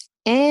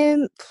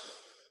 I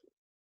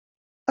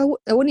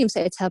wouldn't even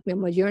say it's helped me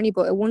on my journey,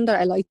 but one that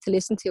I like to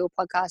listen to a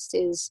podcast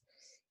is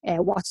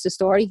What's the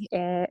Story?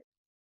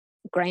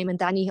 Graham and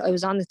Danny. I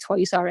was on it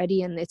twice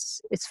already, and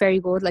it's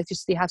very good. Like,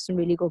 just they have some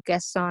really good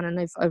guests on, and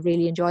I've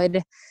really enjoyed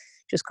it.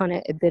 Just kind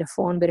of a bit of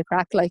fun, bit of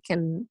crack, like,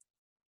 and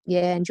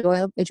yeah,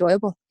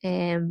 enjoyable.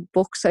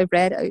 Books I've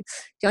read.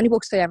 The only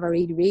books I ever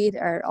really read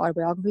are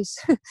autobiographies,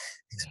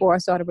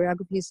 sports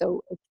autobiographies.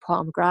 So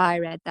Paul McGrath, I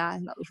read that,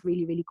 and that was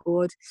really, really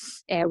good.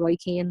 Roy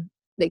Keane,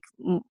 like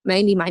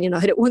mainly Man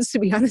United ones, to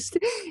be honest.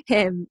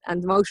 And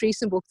the most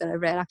recent book that I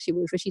read actually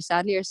was Richie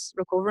Sadlier's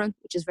Recovering,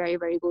 which is very,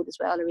 very good as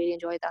well. I really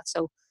enjoyed that.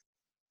 So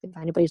if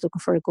anybody's looking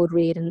for a good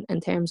read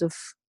in terms of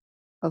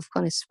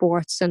kind of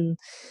sports, and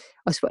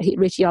I suppose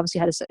Richie obviously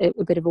had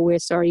a bit of a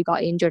weird story. He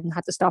got injured and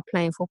had to stop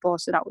playing football,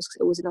 so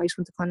it was a nice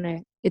one to kind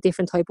of a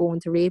different type of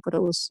one to read, but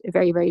it was a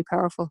very, very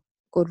powerful,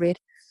 good read.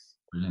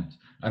 Brilliant.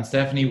 And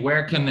Stephanie,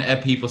 where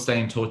can people stay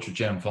in touch with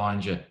you and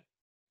find you?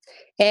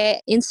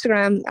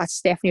 Instagram at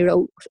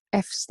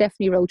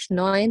Stephanie Roach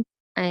 9,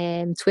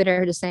 and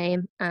Twitter the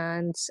same,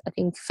 and I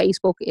think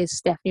Facebook is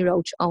Stephanie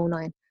Roach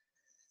 09.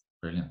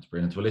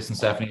 Brilliant. Well, listen,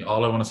 Stephanie,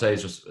 all I want to say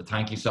is just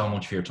thank you so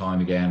much for your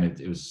time again.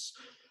 It was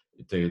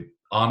the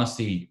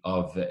honesty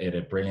of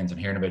it brilliant, and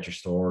hearing about your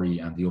story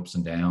and the ups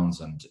and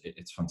downs, and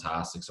it's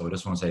fantastic. So I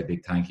just want to say a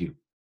big thank you.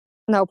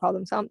 No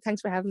problem, Tom.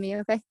 Thanks for having me.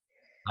 Okay.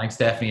 Thanks,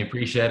 Stephanie.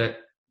 Appreciate it.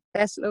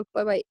 Best of luck.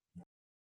 Bye-bye.